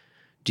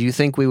 do you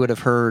think we would have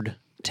heard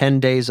 10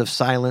 days of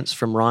silence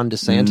from Ron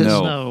DeSantis?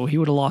 No, he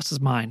would have lost his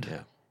mind.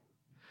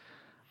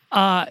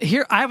 Yeah.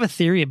 Here, I have a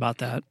theory about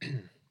that.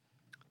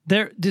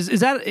 Is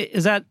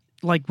that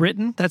like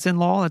written? That's in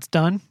law? That's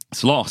done?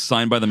 It's law,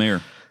 signed by the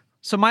mayor.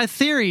 So my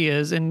theory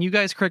is, and you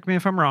guys correct me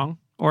if I'm wrong,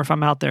 or if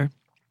I'm out there,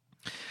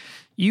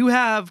 you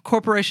have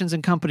corporations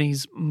and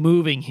companies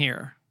moving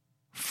here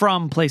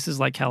from places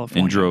like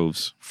California. In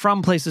droves.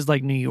 From places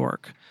like New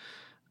York,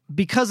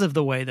 because of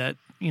the way that,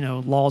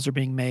 laws are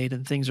being made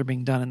and things are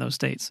being done in those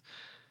states.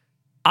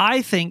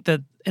 I think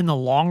that in the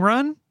long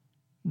run,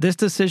 this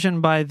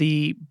decision by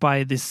the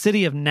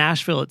city of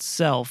Nashville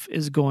itself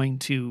is going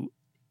to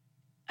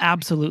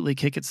absolutely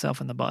kick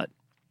itself in the butt,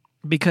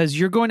 because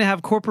you're going to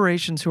have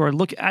corporations who are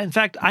looking. In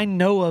fact, I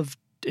know of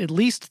at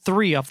least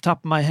 3 off the top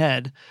of my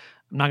head.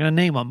 I'm not going to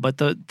name them, but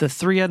the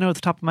 3 I know at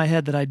the top of my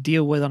head that I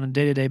deal with on a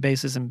day-to-day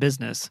basis in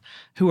business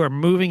who are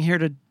moving here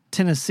to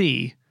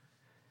Tennessee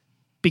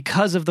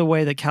because of the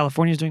way that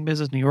California's doing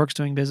business, New York's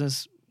doing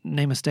business,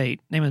 name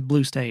a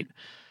blue state.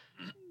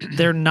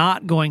 They're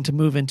not going to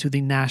move into the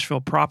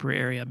Nashville proper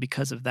area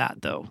because of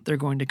that, though. They're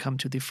going to come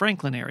to the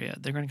Franklin area.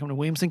 They're going to come to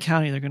Williamson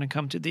County. They're going to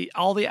come to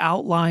all the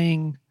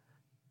outlying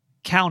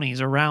counties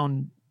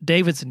around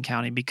Davidson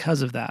County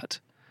because of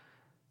that.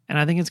 And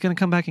I think it's going to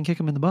come back and kick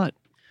them in the butt.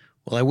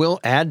 Well, I will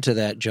add to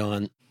that,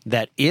 John,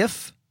 that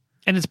if...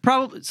 And it's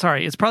probably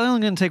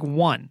only going to take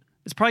one.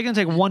 It's probably going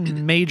to take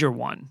one major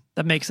one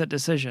that makes that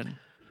decision.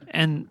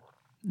 And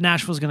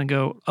Nashville's going to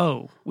go,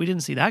 oh, we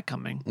didn't see that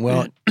coming.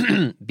 Well,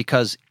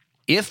 because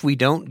if we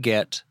don't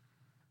get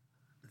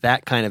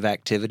that kind of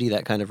activity,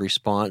 that kind of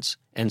response,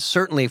 and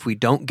certainly if we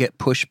don't get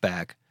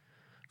pushback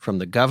from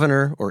the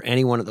governor or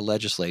anyone at the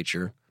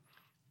legislature,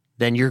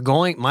 then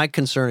my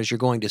concern is you're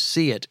going to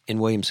see it in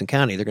Williamson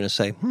County. They're going to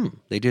say,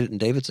 they did it in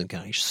Davidson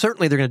County.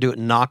 Certainly they're going to do it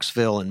in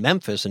Knoxville and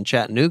Memphis and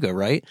Chattanooga,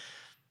 right?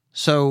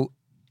 So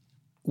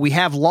we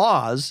have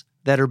laws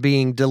that are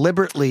being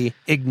deliberately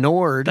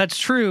ignored. That's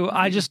true.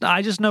 I just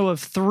know of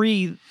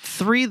three.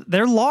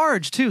 They're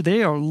large too.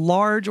 They are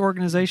large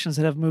organizations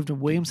that have moved to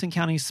Williamson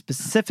County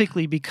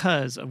specifically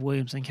because of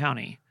Williamson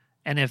County.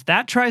 And if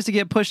that tries to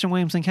get pushed in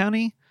Williamson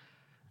County,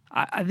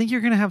 I think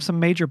you're going to have some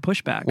major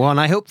pushback. Well, and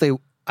I hope they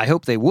would. I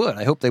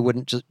hope they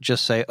wouldn't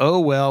just say, "Oh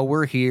well,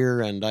 we're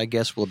here, and I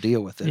guess we'll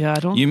deal with it." Yeah, I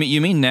don't. You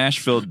mean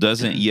Nashville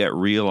doesn't yet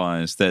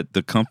realize that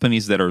the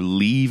companies that are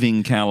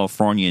leaving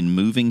California and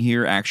moving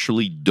here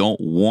actually don't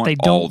want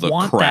all the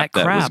crap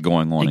that was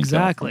going on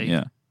exactly. in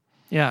California.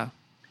 Yeah.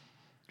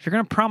 If you're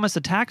going to promise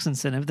a tax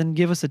incentive, then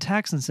give us a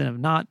tax incentive,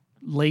 not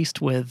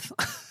laced with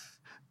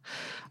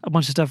a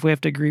bunch of stuff we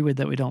have to agree with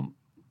that we don't.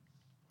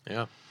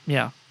 Yeah.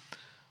 Yeah.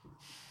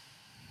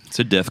 It's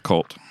a death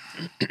cult.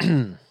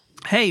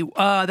 Hey,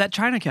 that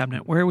China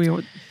cabinet,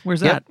 where's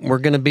that? We're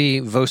going to be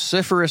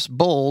vociferous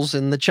bulls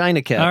in the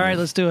China cabinet. All right,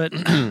 let's do it.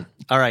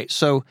 All right,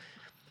 so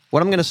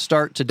what I'm going to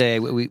start today,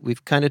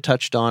 we've kind of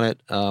touched on it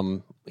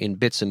in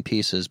bits and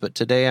pieces, but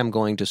today I'm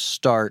going to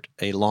start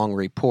a long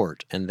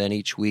report, and then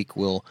each week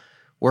we'll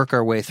work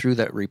our way through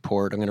that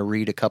report. I'm going to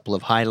read a couple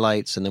of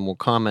highlights, and then we'll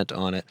comment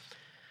on it.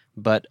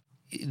 But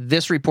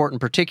this report in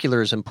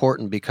particular is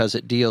important because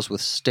it deals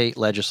with state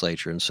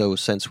legislature, and so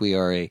since we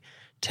are a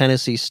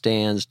Tennessee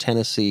Stands,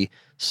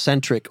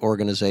 Tennessee-centric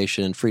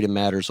organization, and Freedom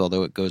Matters,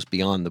 although it goes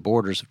beyond the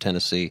borders of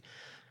Tennessee,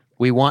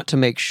 we want to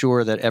make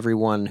sure that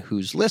everyone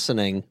who's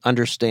listening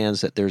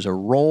understands that there's a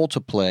role to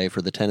play for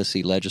the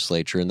Tennessee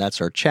legislature, and that's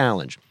our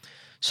challenge.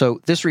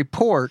 So this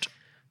report,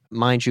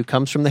 mind you,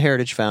 comes from the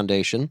Heritage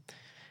Foundation,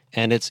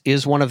 and it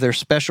is one of their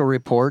special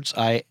reports.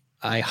 I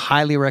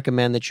highly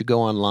recommend that you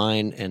go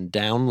online and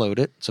download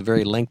it. It's a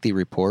very lengthy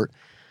report.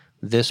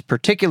 This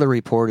particular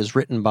report is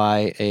written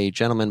by a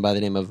gentleman by the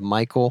name of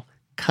Michael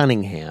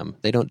Cunningham.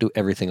 They don't do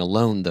everything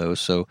alone, though,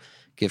 so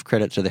give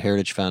credit to the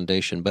Heritage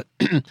Foundation. But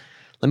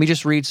let me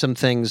just read some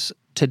things.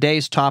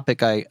 Today's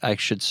topic, I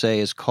should say,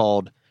 is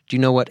called, do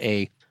you know what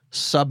a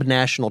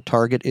subnational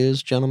target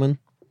is, gentlemen?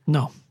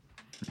 No.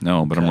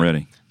 No, but okay. I'm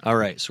ready. All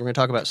right, so we're going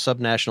to talk about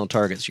subnational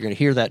targets. You're going to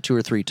hear that 2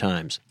 or 3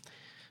 times.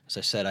 As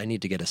I said, I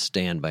need to get a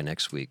stand by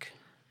next week.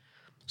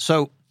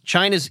 So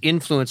China's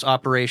influence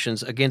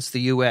operations against the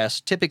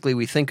U.S., typically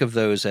we think of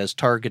those as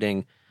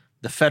targeting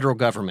the federal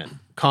government,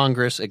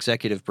 Congress,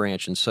 executive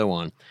branch, and so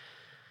on.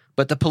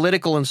 But the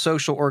political and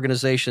social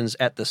organizations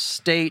at the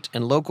state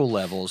and local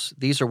levels,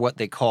 these are what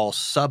they call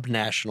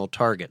subnational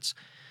targets.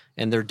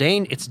 And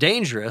it's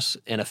dangerous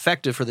and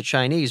effective for the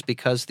Chinese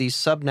because these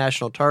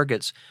subnational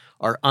targets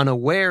are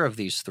unaware of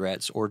these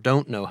threats or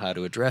don't know how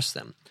to address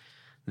them.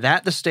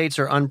 That the states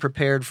are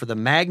unprepared for the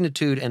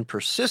magnitude and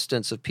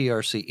persistence of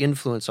PRC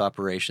influence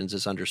operations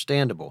is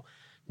understandable.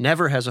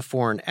 Never has a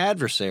foreign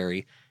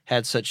adversary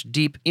had such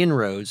deep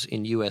inroads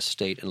in U.S.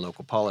 state and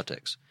local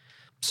politics.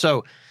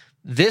 So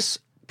this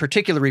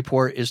particular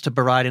report is to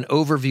provide an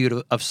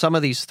overview of some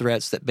of these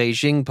threats that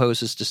Beijing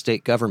poses to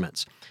state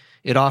governments.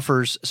 It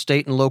offers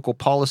state and local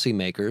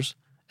policymakers,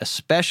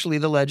 especially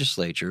the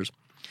legislatures,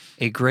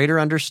 a greater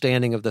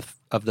understanding of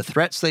the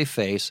threats they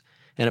face,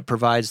 and it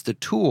provides the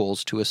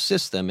tools to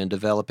assist them in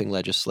developing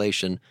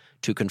legislation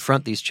to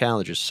confront these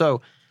challenges.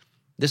 So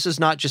this is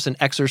not just an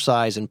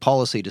exercise in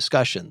policy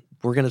discussion.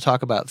 We're going to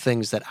talk about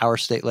things that our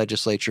state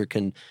legislature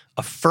can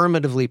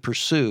affirmatively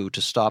pursue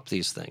to stop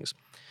these things.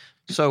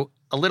 So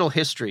a little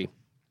history.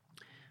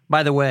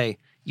 By the way,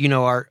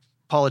 our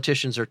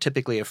politicians are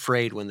typically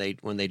afraid when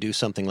they do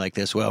something like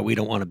this. Well, we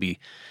don't want to be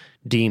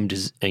deemed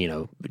as,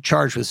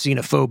 charged with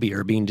xenophobia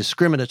or being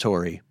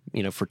discriminatory,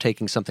 for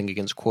taking something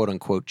against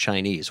quote-unquote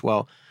Chinese.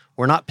 Well,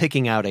 we're not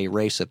picking out a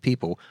race of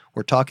people.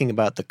 We're talking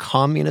about the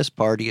Communist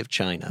Party of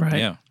China. Right.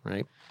 Yeah.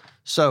 Right?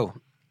 So,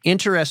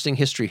 interesting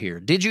history here.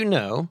 Did you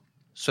know,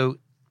 so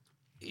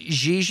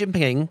Xi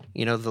Jinping,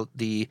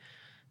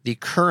 the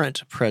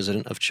current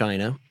president of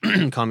China,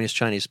 Communist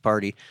Chinese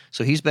Party,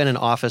 so he's been in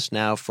office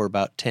now for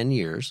about 10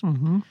 years.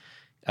 Mm-hmm.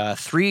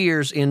 3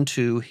 years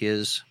into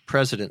his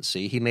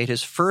presidency, he made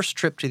his first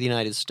trip to the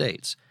United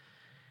States.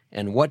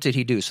 And what did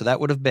he do? So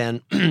that would have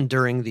been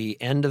during the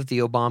end of the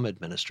Obama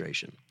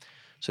administration.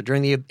 So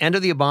during the end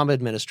of the Obama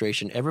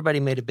administration,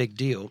 everybody made a big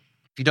deal.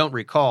 If you don't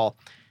recall,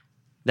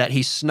 that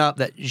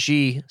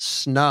Xi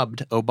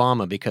snubbed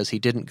Obama because he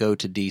didn't go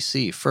to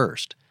D.C.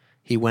 first.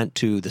 He went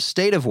to the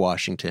state of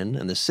Washington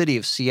and the city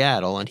of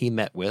Seattle, and he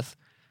met with,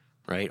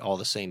 all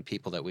the same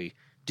people that we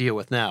deal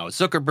with now.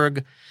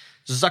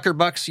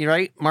 Zuckerbucks,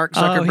 right? Mark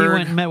Zuckerberg. Oh, he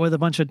went and met with a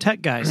bunch of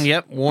tech guys.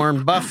 Yep,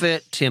 Warren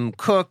Buffett, Tim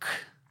Cook.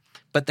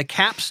 But the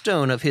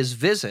capstone of his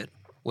visit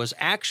was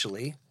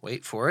actually,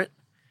 wait for it,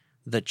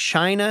 the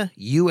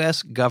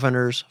China-U.S.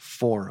 Governors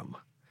Forum.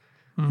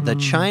 Mm-hmm. The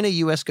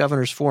China-U.S.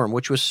 Governors Forum,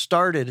 which was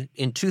started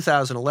in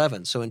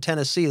 2011. So in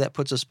Tennessee, that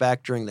puts us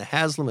back during the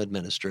Haslam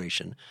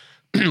administration,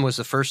 was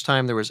the first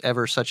time there was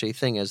ever such a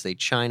thing as the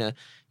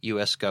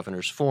China-U.S.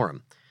 Governors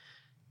Forum.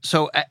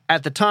 So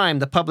at the time,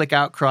 the public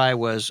outcry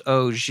was,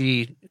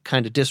 Xi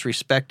kind of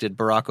disrespected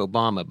Barack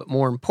Obama. But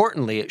more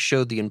importantly, it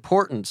showed the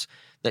importance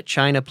that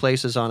China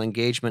places on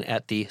engagement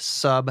at the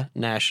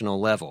subnational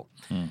level.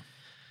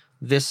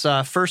 This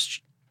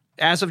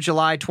as of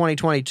July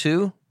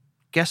 2022,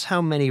 guess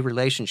how many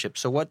relationships?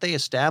 So what they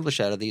establish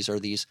out of these are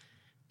these,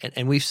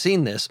 and we've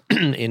seen this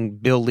in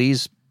Bill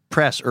Lee's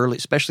press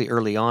especially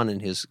early on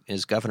in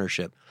his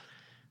governorship.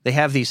 They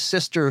have these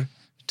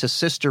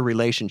sister-to-sister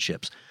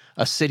relationships.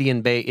 A city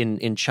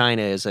in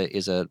China is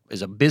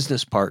a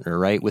business partner,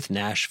 right, with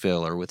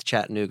Nashville or with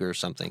Chattanooga or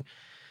something.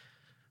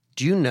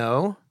 Do you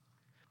know?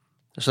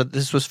 So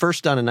this was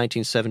first done in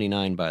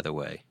 1979, by the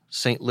way.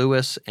 St.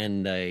 Louis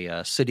and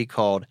a city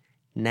called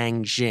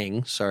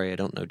Nanjing. Sorry, I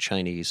don't know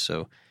Chinese,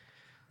 so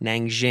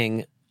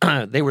Nanjing.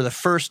 They were the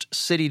first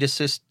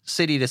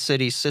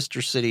city-to-city,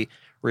 sister city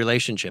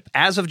relationship.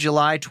 As of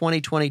July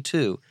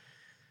 2022,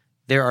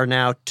 there are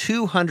now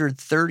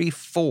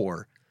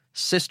 234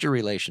 sister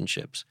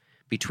relationships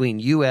between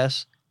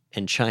U.S.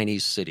 and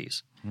Chinese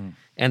cities.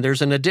 And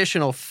there's an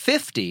additional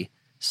 50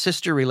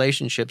 sister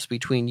relationships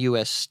between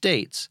U.S.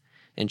 states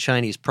and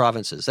Chinese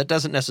provinces. That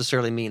doesn't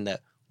necessarily mean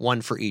that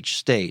one for each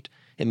state.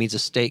 It means a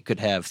state could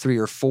have 3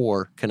 or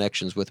 4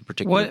 connections with a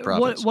particular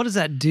province. What does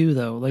that do,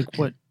 though? Like,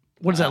 what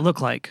does that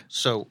look like?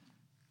 So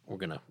we're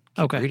going to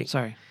keep reading.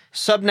 Sorry.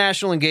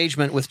 Subnational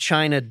engagement with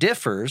China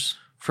differs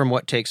from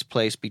what takes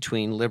place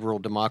between liberal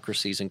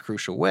democracies in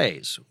crucial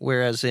ways.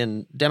 Whereas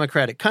in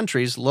democratic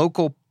countries,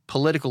 local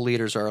political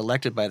leaders are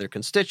elected by their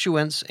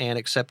constituents and,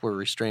 except we're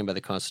restrained by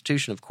the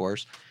Constitution, of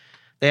course,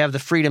 they have the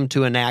freedom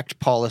to enact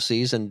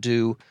policies and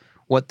do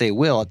what they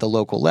will at the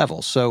local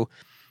level. So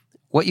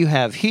what you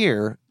have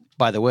here,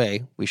 by the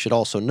way, we should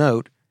also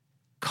note,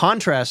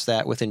 contrast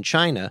that within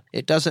China.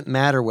 It doesn't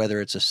matter whether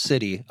it's a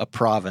city, a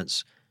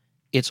province.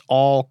 It's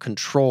all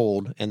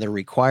controlled, and they're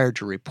required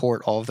to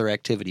report all of their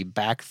activity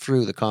back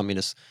through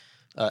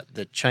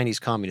the Chinese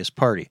Communist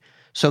Party.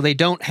 So they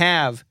don't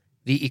have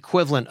the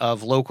equivalent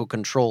of local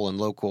control and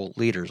local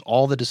leaders.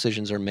 All the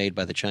decisions are made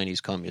by the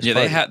Chinese Communist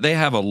Party. Yeah, they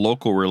have a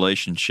local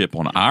relationship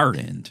on our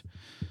end.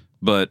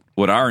 But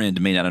what our end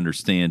may not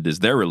understand is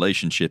their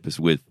relationship is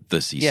with the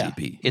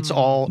CCP. Yeah, it's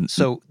all,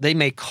 so they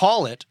may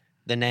call it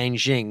the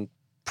Nanjing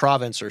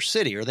province or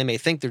city, or they may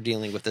think they're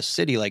dealing with a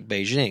city like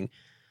Beijing,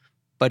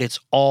 but it's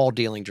all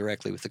dealing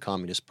directly with the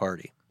Communist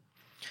Party.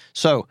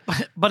 So,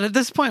 but at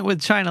this point with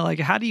China, like,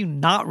 how do you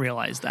not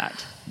realize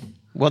that?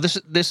 Well,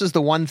 this is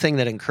the one thing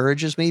that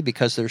encourages me,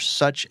 because there's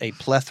such a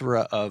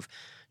plethora of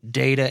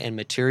data and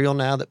material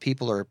now that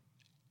people are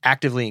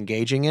actively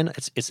engaging in.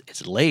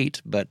 It's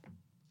late, but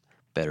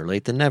better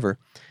late than never.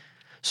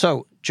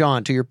 So,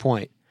 John, to your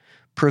point,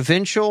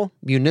 provincial,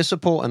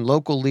 municipal, and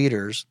local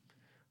leaders,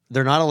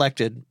 they're not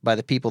elected by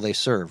the people they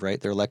serve, right?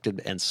 They're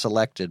elected and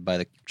selected by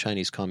the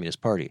Chinese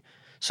Communist Party.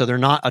 So they're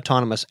not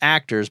autonomous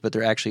actors, but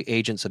they're actually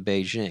agents of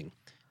Beijing.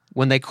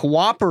 When they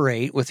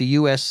cooperate with a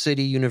U.S.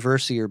 city,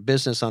 university, or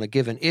business on a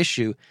given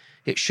issue,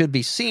 it should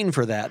be seen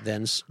for that,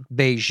 then,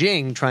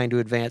 Beijing trying to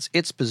advance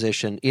its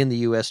position in the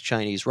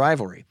U.S.-Chinese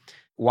rivalry.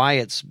 Why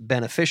it's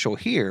beneficial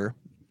here,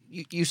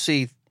 you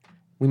see,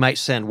 we might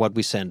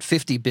send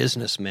 50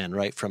 businessmen,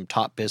 right, from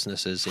top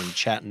businesses in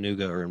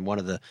Chattanooga or in one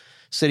of the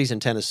cities in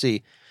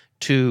Tennessee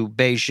to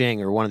Beijing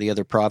or one of the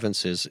other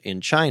provinces in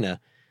China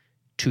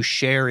to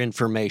share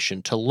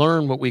information, to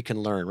learn what we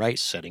can learn, right?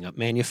 Setting up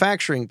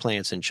manufacturing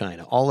plants in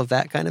China, all of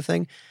that kind of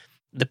thing.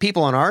 The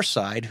people on our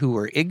side who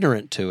are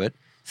ignorant to it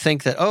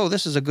think that, oh,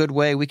 this is a good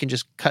way. We can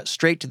just cut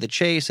straight to the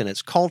chase and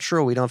it's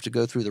cultural. We don't have to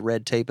go through the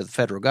red tape of the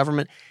federal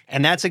government.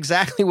 And that's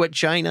exactly what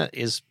China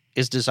is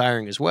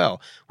desiring as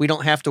well. We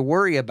don't have to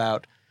worry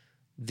about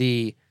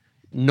the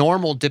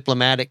normal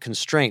diplomatic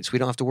constraints. We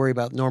don't have to worry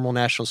about normal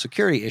national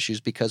security issues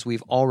because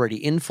we've already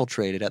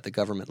infiltrated at the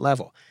government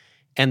level.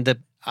 And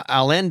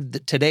I'll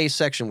end today's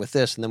section with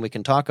this, and then we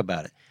can talk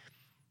about it.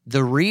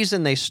 The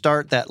reason they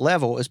start that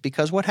level is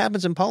because what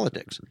happens in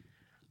politics?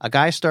 A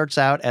guy starts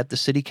out at the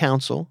city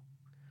council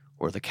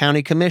or the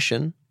county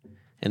commission,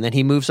 and then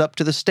he moves up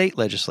to the state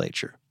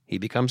legislature. He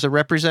becomes a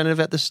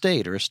representative at the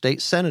state or a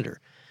state senator.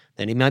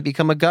 Then he might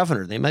become a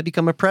governor. They might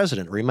become a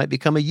president, or he might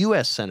become a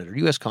U.S. senator,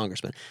 U.S.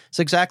 congressman. It's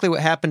exactly what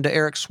happened to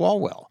Eric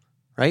Swalwell,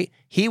 right?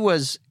 He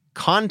was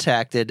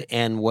contacted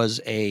and was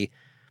a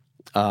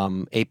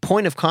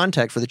point of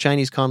contact for the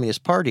Chinese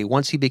Communist Party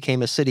once he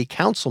became a city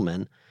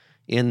councilman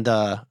in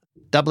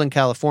Dublin,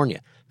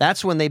 California.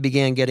 That's when they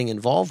began getting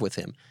involved with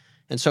him.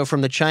 And so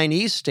from the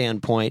Chinese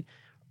standpoint,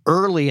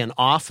 early and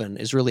often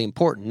is really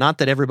important. Not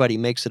that everybody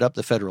makes it up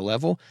the federal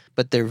level,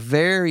 but they're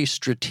very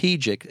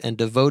strategic and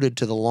devoted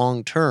to the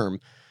long term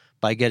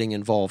by getting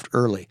involved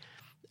early.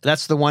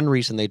 That's the one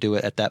reason they do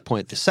it at that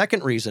point. The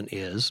second reason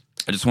is,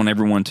 I just want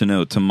everyone to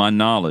know, to my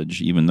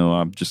knowledge, even though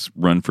I've just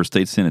run for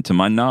state senate, to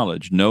my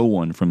knowledge, no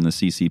one from the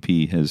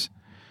CCP has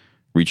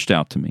reached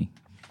out to me.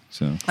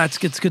 So it's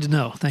good to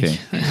know. Thank you.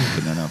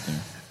 Put that out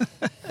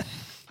there.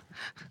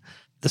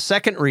 The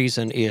second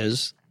reason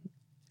is,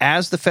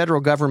 as the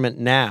federal government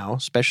now,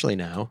 especially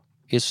now,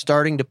 is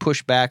starting to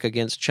push back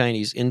against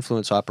Chinese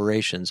influence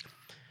operations,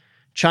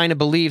 China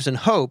believes and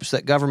hopes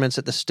that governments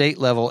at the state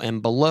level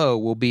and below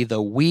will be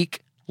the weak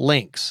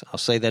links. I'll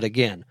say that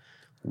again.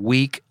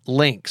 Weak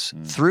links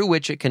through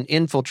which it can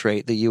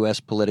infiltrate the U.S.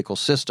 political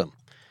system.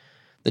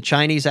 The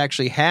Chinese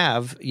actually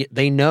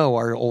they know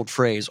our old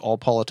phrase, all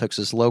politics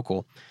is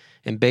local,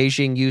 and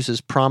Beijing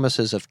uses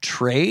promises of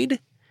trade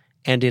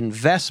and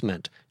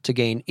investment to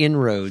gain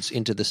inroads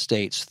into the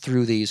states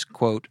through these,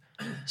 quote,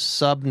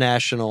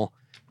 subnational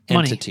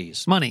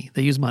entities. Money.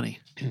 They use money.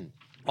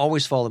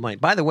 Always follow the money.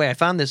 By the way, I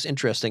found this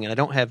interesting, and I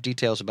don't have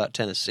details about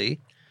Tennessee.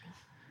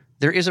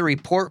 There is a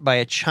report by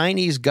a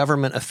Chinese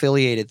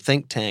government-affiliated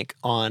think tank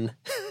on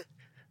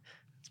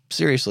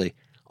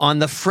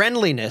the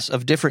friendliness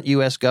of different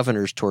U.S.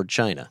 governors toward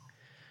China.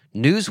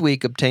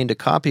 Newsweek obtained a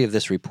copy of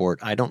this report.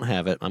 I don't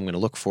have it. I'm going to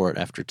look for it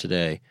after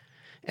today.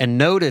 And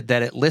noted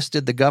that it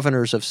listed the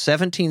governors of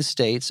 17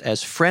 states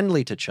as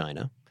friendly to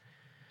China,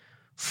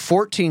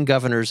 14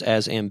 governors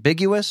as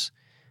ambiguous,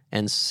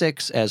 and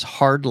 6 as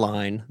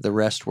hardline. The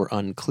rest were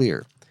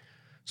unclear.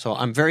 So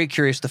I'm very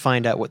curious to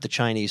find out what the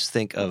Chinese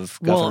think of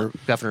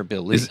Governor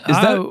Bill Lee. Is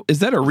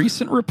that a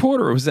recent report,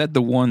 or was that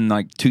the one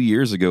like 2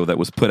 years ago that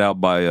was put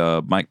out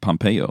by Mike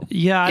Pompeo?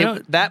 Yeah,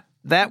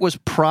 that was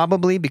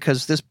probably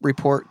because this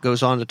report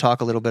goes on to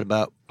talk a little bit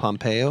about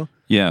Pompeo.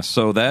 Yeah,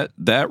 so that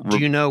do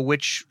you know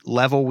which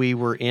level we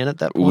were in at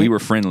that point? We were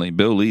friendly.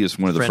 Bill Lee is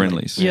one of the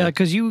friendlies. Yeah,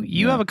 because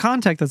you have a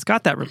contact that's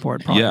got that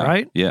report, probably,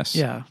 right? Yes.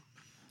 Yeah,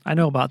 I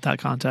know about that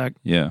contact.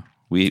 Yeah.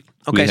 We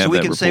so we can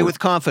report. say with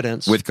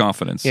confidence. With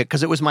confidence. Yeah,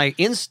 because it was my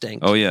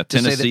instinct Tennessee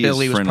to say that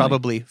Billy is was friendly.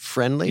 probably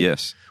friendly.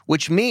 Yes.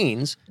 Which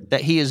means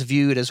that he is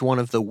viewed as one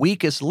of the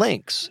weakest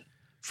links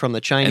from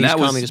the Chinese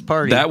Communist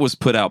Party. That was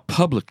put out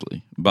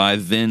publicly by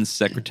then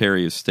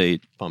Secretary of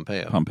State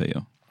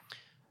Pompeo.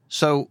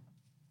 So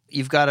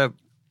you've got to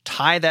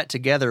tie that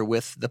together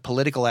with the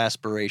political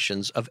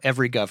aspirations of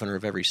every governor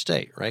of every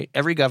state, right?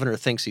 Every governor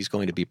thinks he's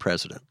going to be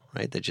president,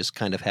 right? They just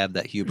kind of have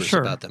that hubris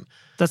about them.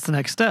 That's the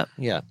next step.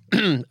 Yeah.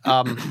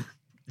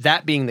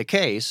 That being the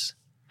case,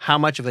 how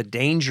much of a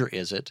danger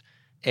is it,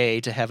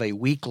 to have a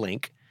weak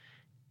link?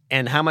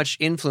 And how much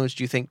influence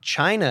do you think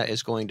China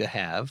is going to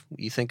have?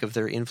 You think of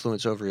their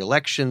influence over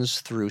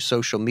elections through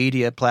social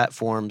media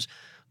platforms,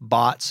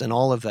 bots, and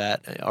all of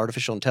that,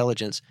 artificial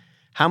intelligence.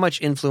 How much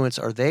influence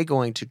are they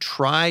going to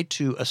try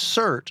to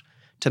assert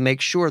to make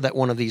sure that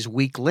one of these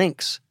weak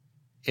links,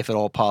 if at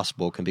all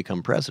possible, can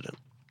become president?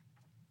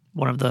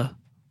 One of the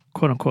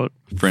quote-unquote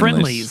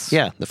friendlies.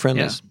 Yeah, the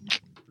friendlies. Yeah.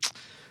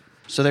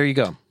 So there you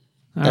go.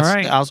 All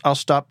right. I'll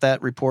stop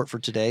that report for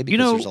today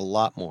because there's a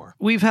lot more.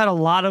 We've had a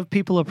lot of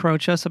people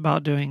approach us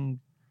about doing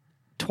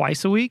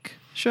twice a week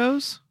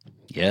shows.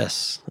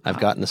 Yes, I've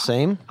gotten the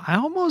same. I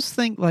almost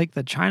think like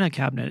the China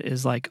cabinet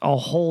is like a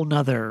whole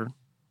nother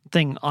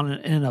thing in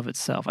and of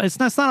itself. It's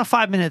not a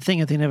 5-minute thing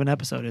at the end of an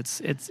episode.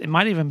 It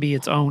might even be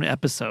its own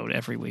episode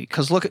every week.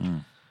 Because look at.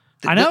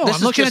 I know.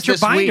 I'm looking at your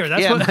binder. Week.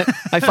 That's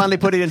what I finally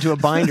put it into a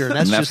binder, and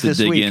that's just this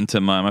week. I'm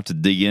gonna have to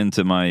dig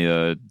into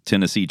my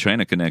Tennessee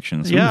China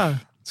connections. Yeah.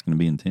 It's going to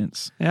be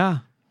intense. Yeah.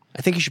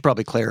 I think you should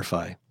probably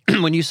clarify.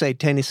 When you say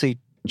Tennessee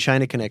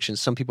China connections,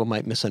 some people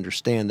might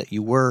misunderstand that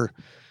you were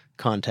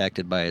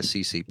contacted by a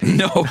CCP.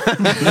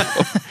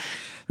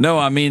 No,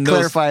 I mean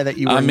clarify that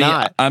you were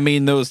not. I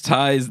mean those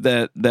ties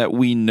that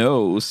we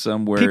know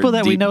somewhere. People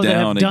that we know that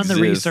have done exist.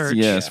 the research.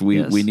 Yes,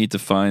 we need to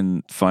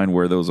find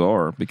where those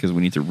are because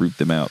we need to root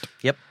them out.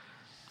 Yep,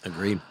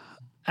 agreed.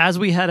 As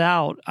we head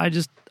out, I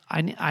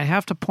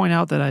have to point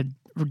out that I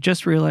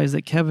just realized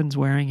that Kevin's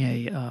wearing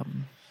a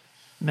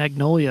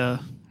Magnolia,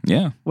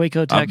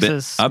 Waco,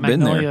 Texas, I've been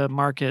Magnolia there.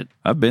 Market.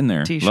 I've been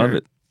there. T-shirt. Love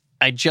it.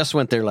 I just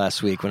went there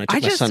last week when I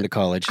took my son to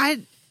college.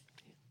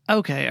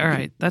 Okay, all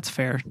right, that's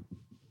fair.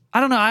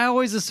 I don't know. I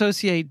always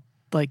associate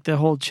like the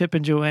whole Chip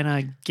and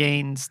Joanna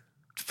Gaines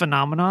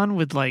phenomenon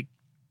with like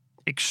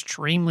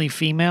extremely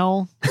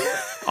female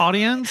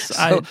audience.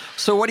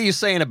 So what are you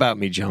saying about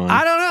me, John?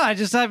 I don't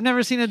know. I've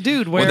never seen a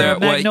dude wear a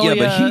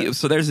Magnolia.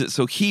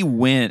 So he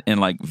went and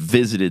like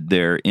visited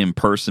there in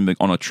person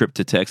on a trip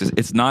to Texas.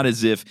 It's not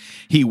as if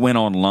he went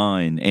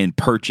online and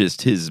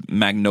purchased his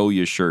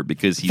Magnolia shirt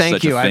because he's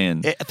such a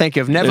fan. Thank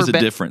you. There's a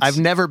difference. I've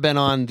never been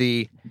on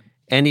the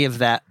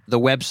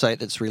website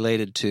that's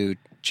related to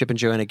Chip and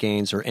Joanna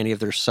Gaines or any of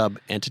their sub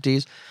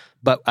entities.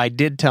 But I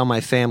did tell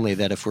my family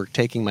that if we're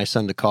taking my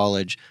son to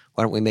college,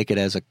 why don't we make it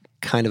as a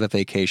kind of a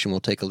vacation?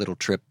 We'll take a little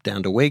trip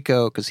down to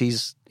Waco because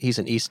he's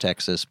in East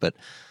Texas. But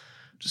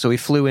so we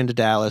flew into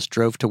Dallas,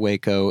 drove to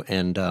Waco,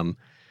 and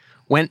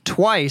went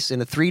twice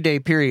in a 3-day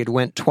period.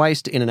 Went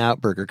twice to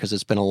In-N-Out Burger because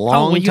it's been a long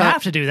time. Oh, well, you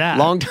have to do that.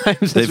 Long time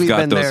since we've been there.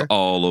 They've got those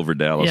all over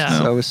Dallas now.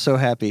 So I was so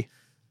happy.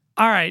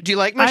 All right. Do you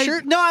like my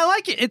shirt? No, I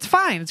like it. It's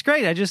fine. It's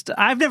great.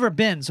 I've never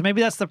been, so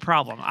maybe that's the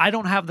problem. I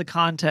don't have the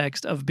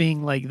context of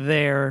being like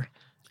there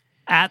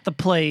at the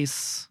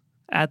place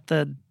at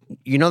the.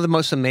 You know the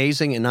most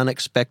amazing and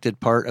unexpected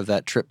part of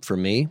that trip for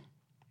me?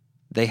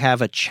 They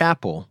have a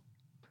chapel,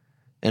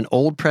 an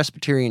old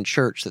Presbyterian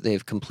church that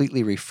they've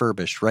completely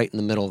refurbished right in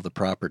the middle of the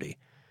property.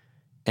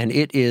 And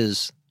it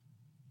is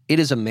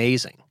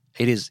amazing.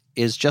 It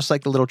is just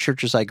like the little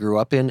churches I grew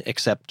up in,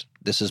 except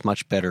this is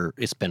much better.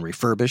 It's been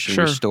refurbished and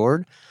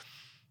restored.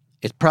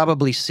 It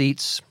probably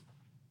seats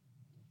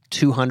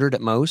 200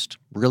 at most,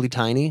 really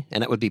tiny,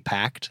 and that would be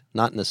packed,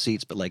 not in the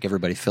seats, but like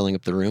everybody filling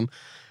up the room.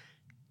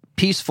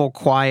 Peaceful,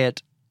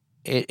 quiet.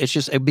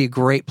 It'd be a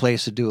great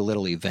place to do a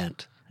little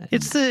event.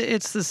 It's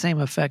the same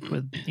effect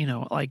with,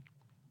 like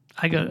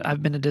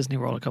I've been to Disney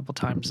World a couple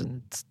times,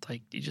 and it's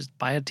like you just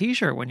buy a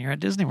T-shirt when you're at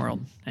Disney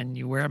World and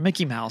you wear a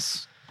Mickey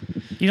Mouse.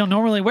 You don't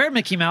normally wear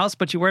Mickey Mouse,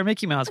 but you wear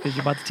Mickey Mouse because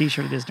you bought the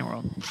T-shirt at Disney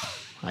World.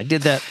 I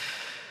did that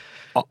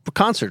for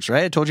concerts,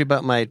 right? I told you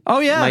about my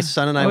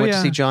son and I went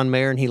to see John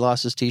Mayer, and he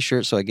lost his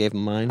T-shirt, so I gave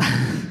him mine.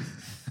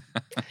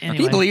 Anyway.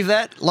 Can you believe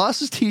that? Lost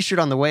his T-shirt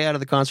on the way out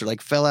of the concert,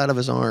 like fell out of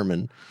his arm,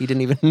 and he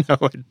didn't even know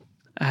it.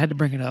 I had to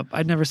bring it up.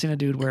 I'd never seen a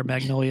dude wear a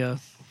Magnolia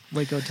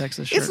Waco,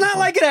 Texas shirt. It's not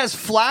like it has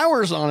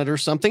flowers on it or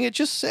something. It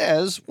just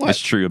says, what? That's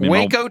true. I mean,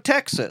 Waco,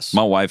 Texas.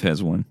 My wife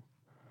has one.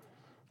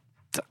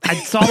 I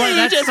saw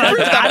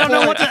that.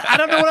 I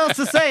don't know what else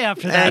to say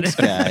after that.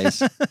 Thanks,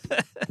 guys.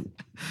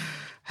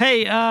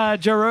 Hey,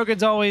 Joe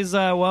Rogan's always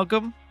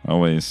welcome.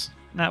 Always.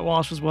 Matt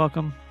Walsh was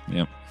welcome.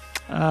 Yep.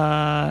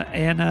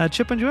 And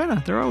Chip and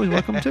Joanna, they're always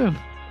welcome too.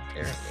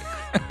 Apparently.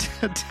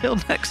 Until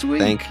next week.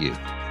 Thank you.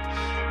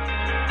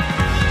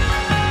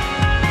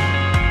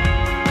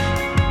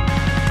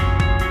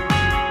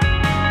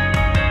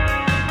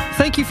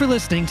 Thank you for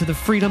listening to the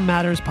Freedom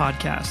Matters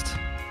podcast.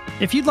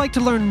 If you'd like to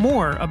learn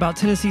more about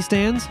Tennessee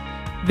Stands,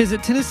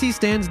 Visit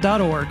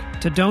TennesseeStands.org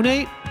to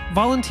donate,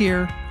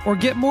 volunteer, or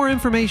get more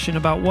information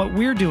about what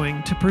we're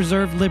doing to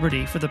preserve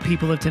liberty for the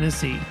people of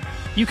Tennessee.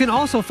 You can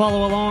also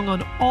follow along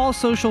on all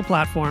social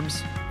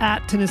platforms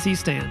at Tennessee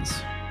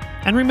Stands.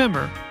 And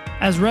remember,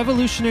 as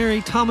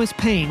revolutionary Thomas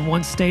Paine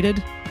once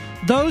stated,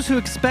 those who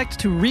expect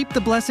to reap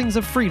the blessings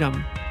of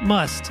freedom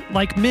must,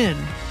 like men,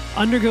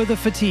 undergo the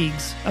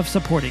fatigues of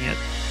supporting it.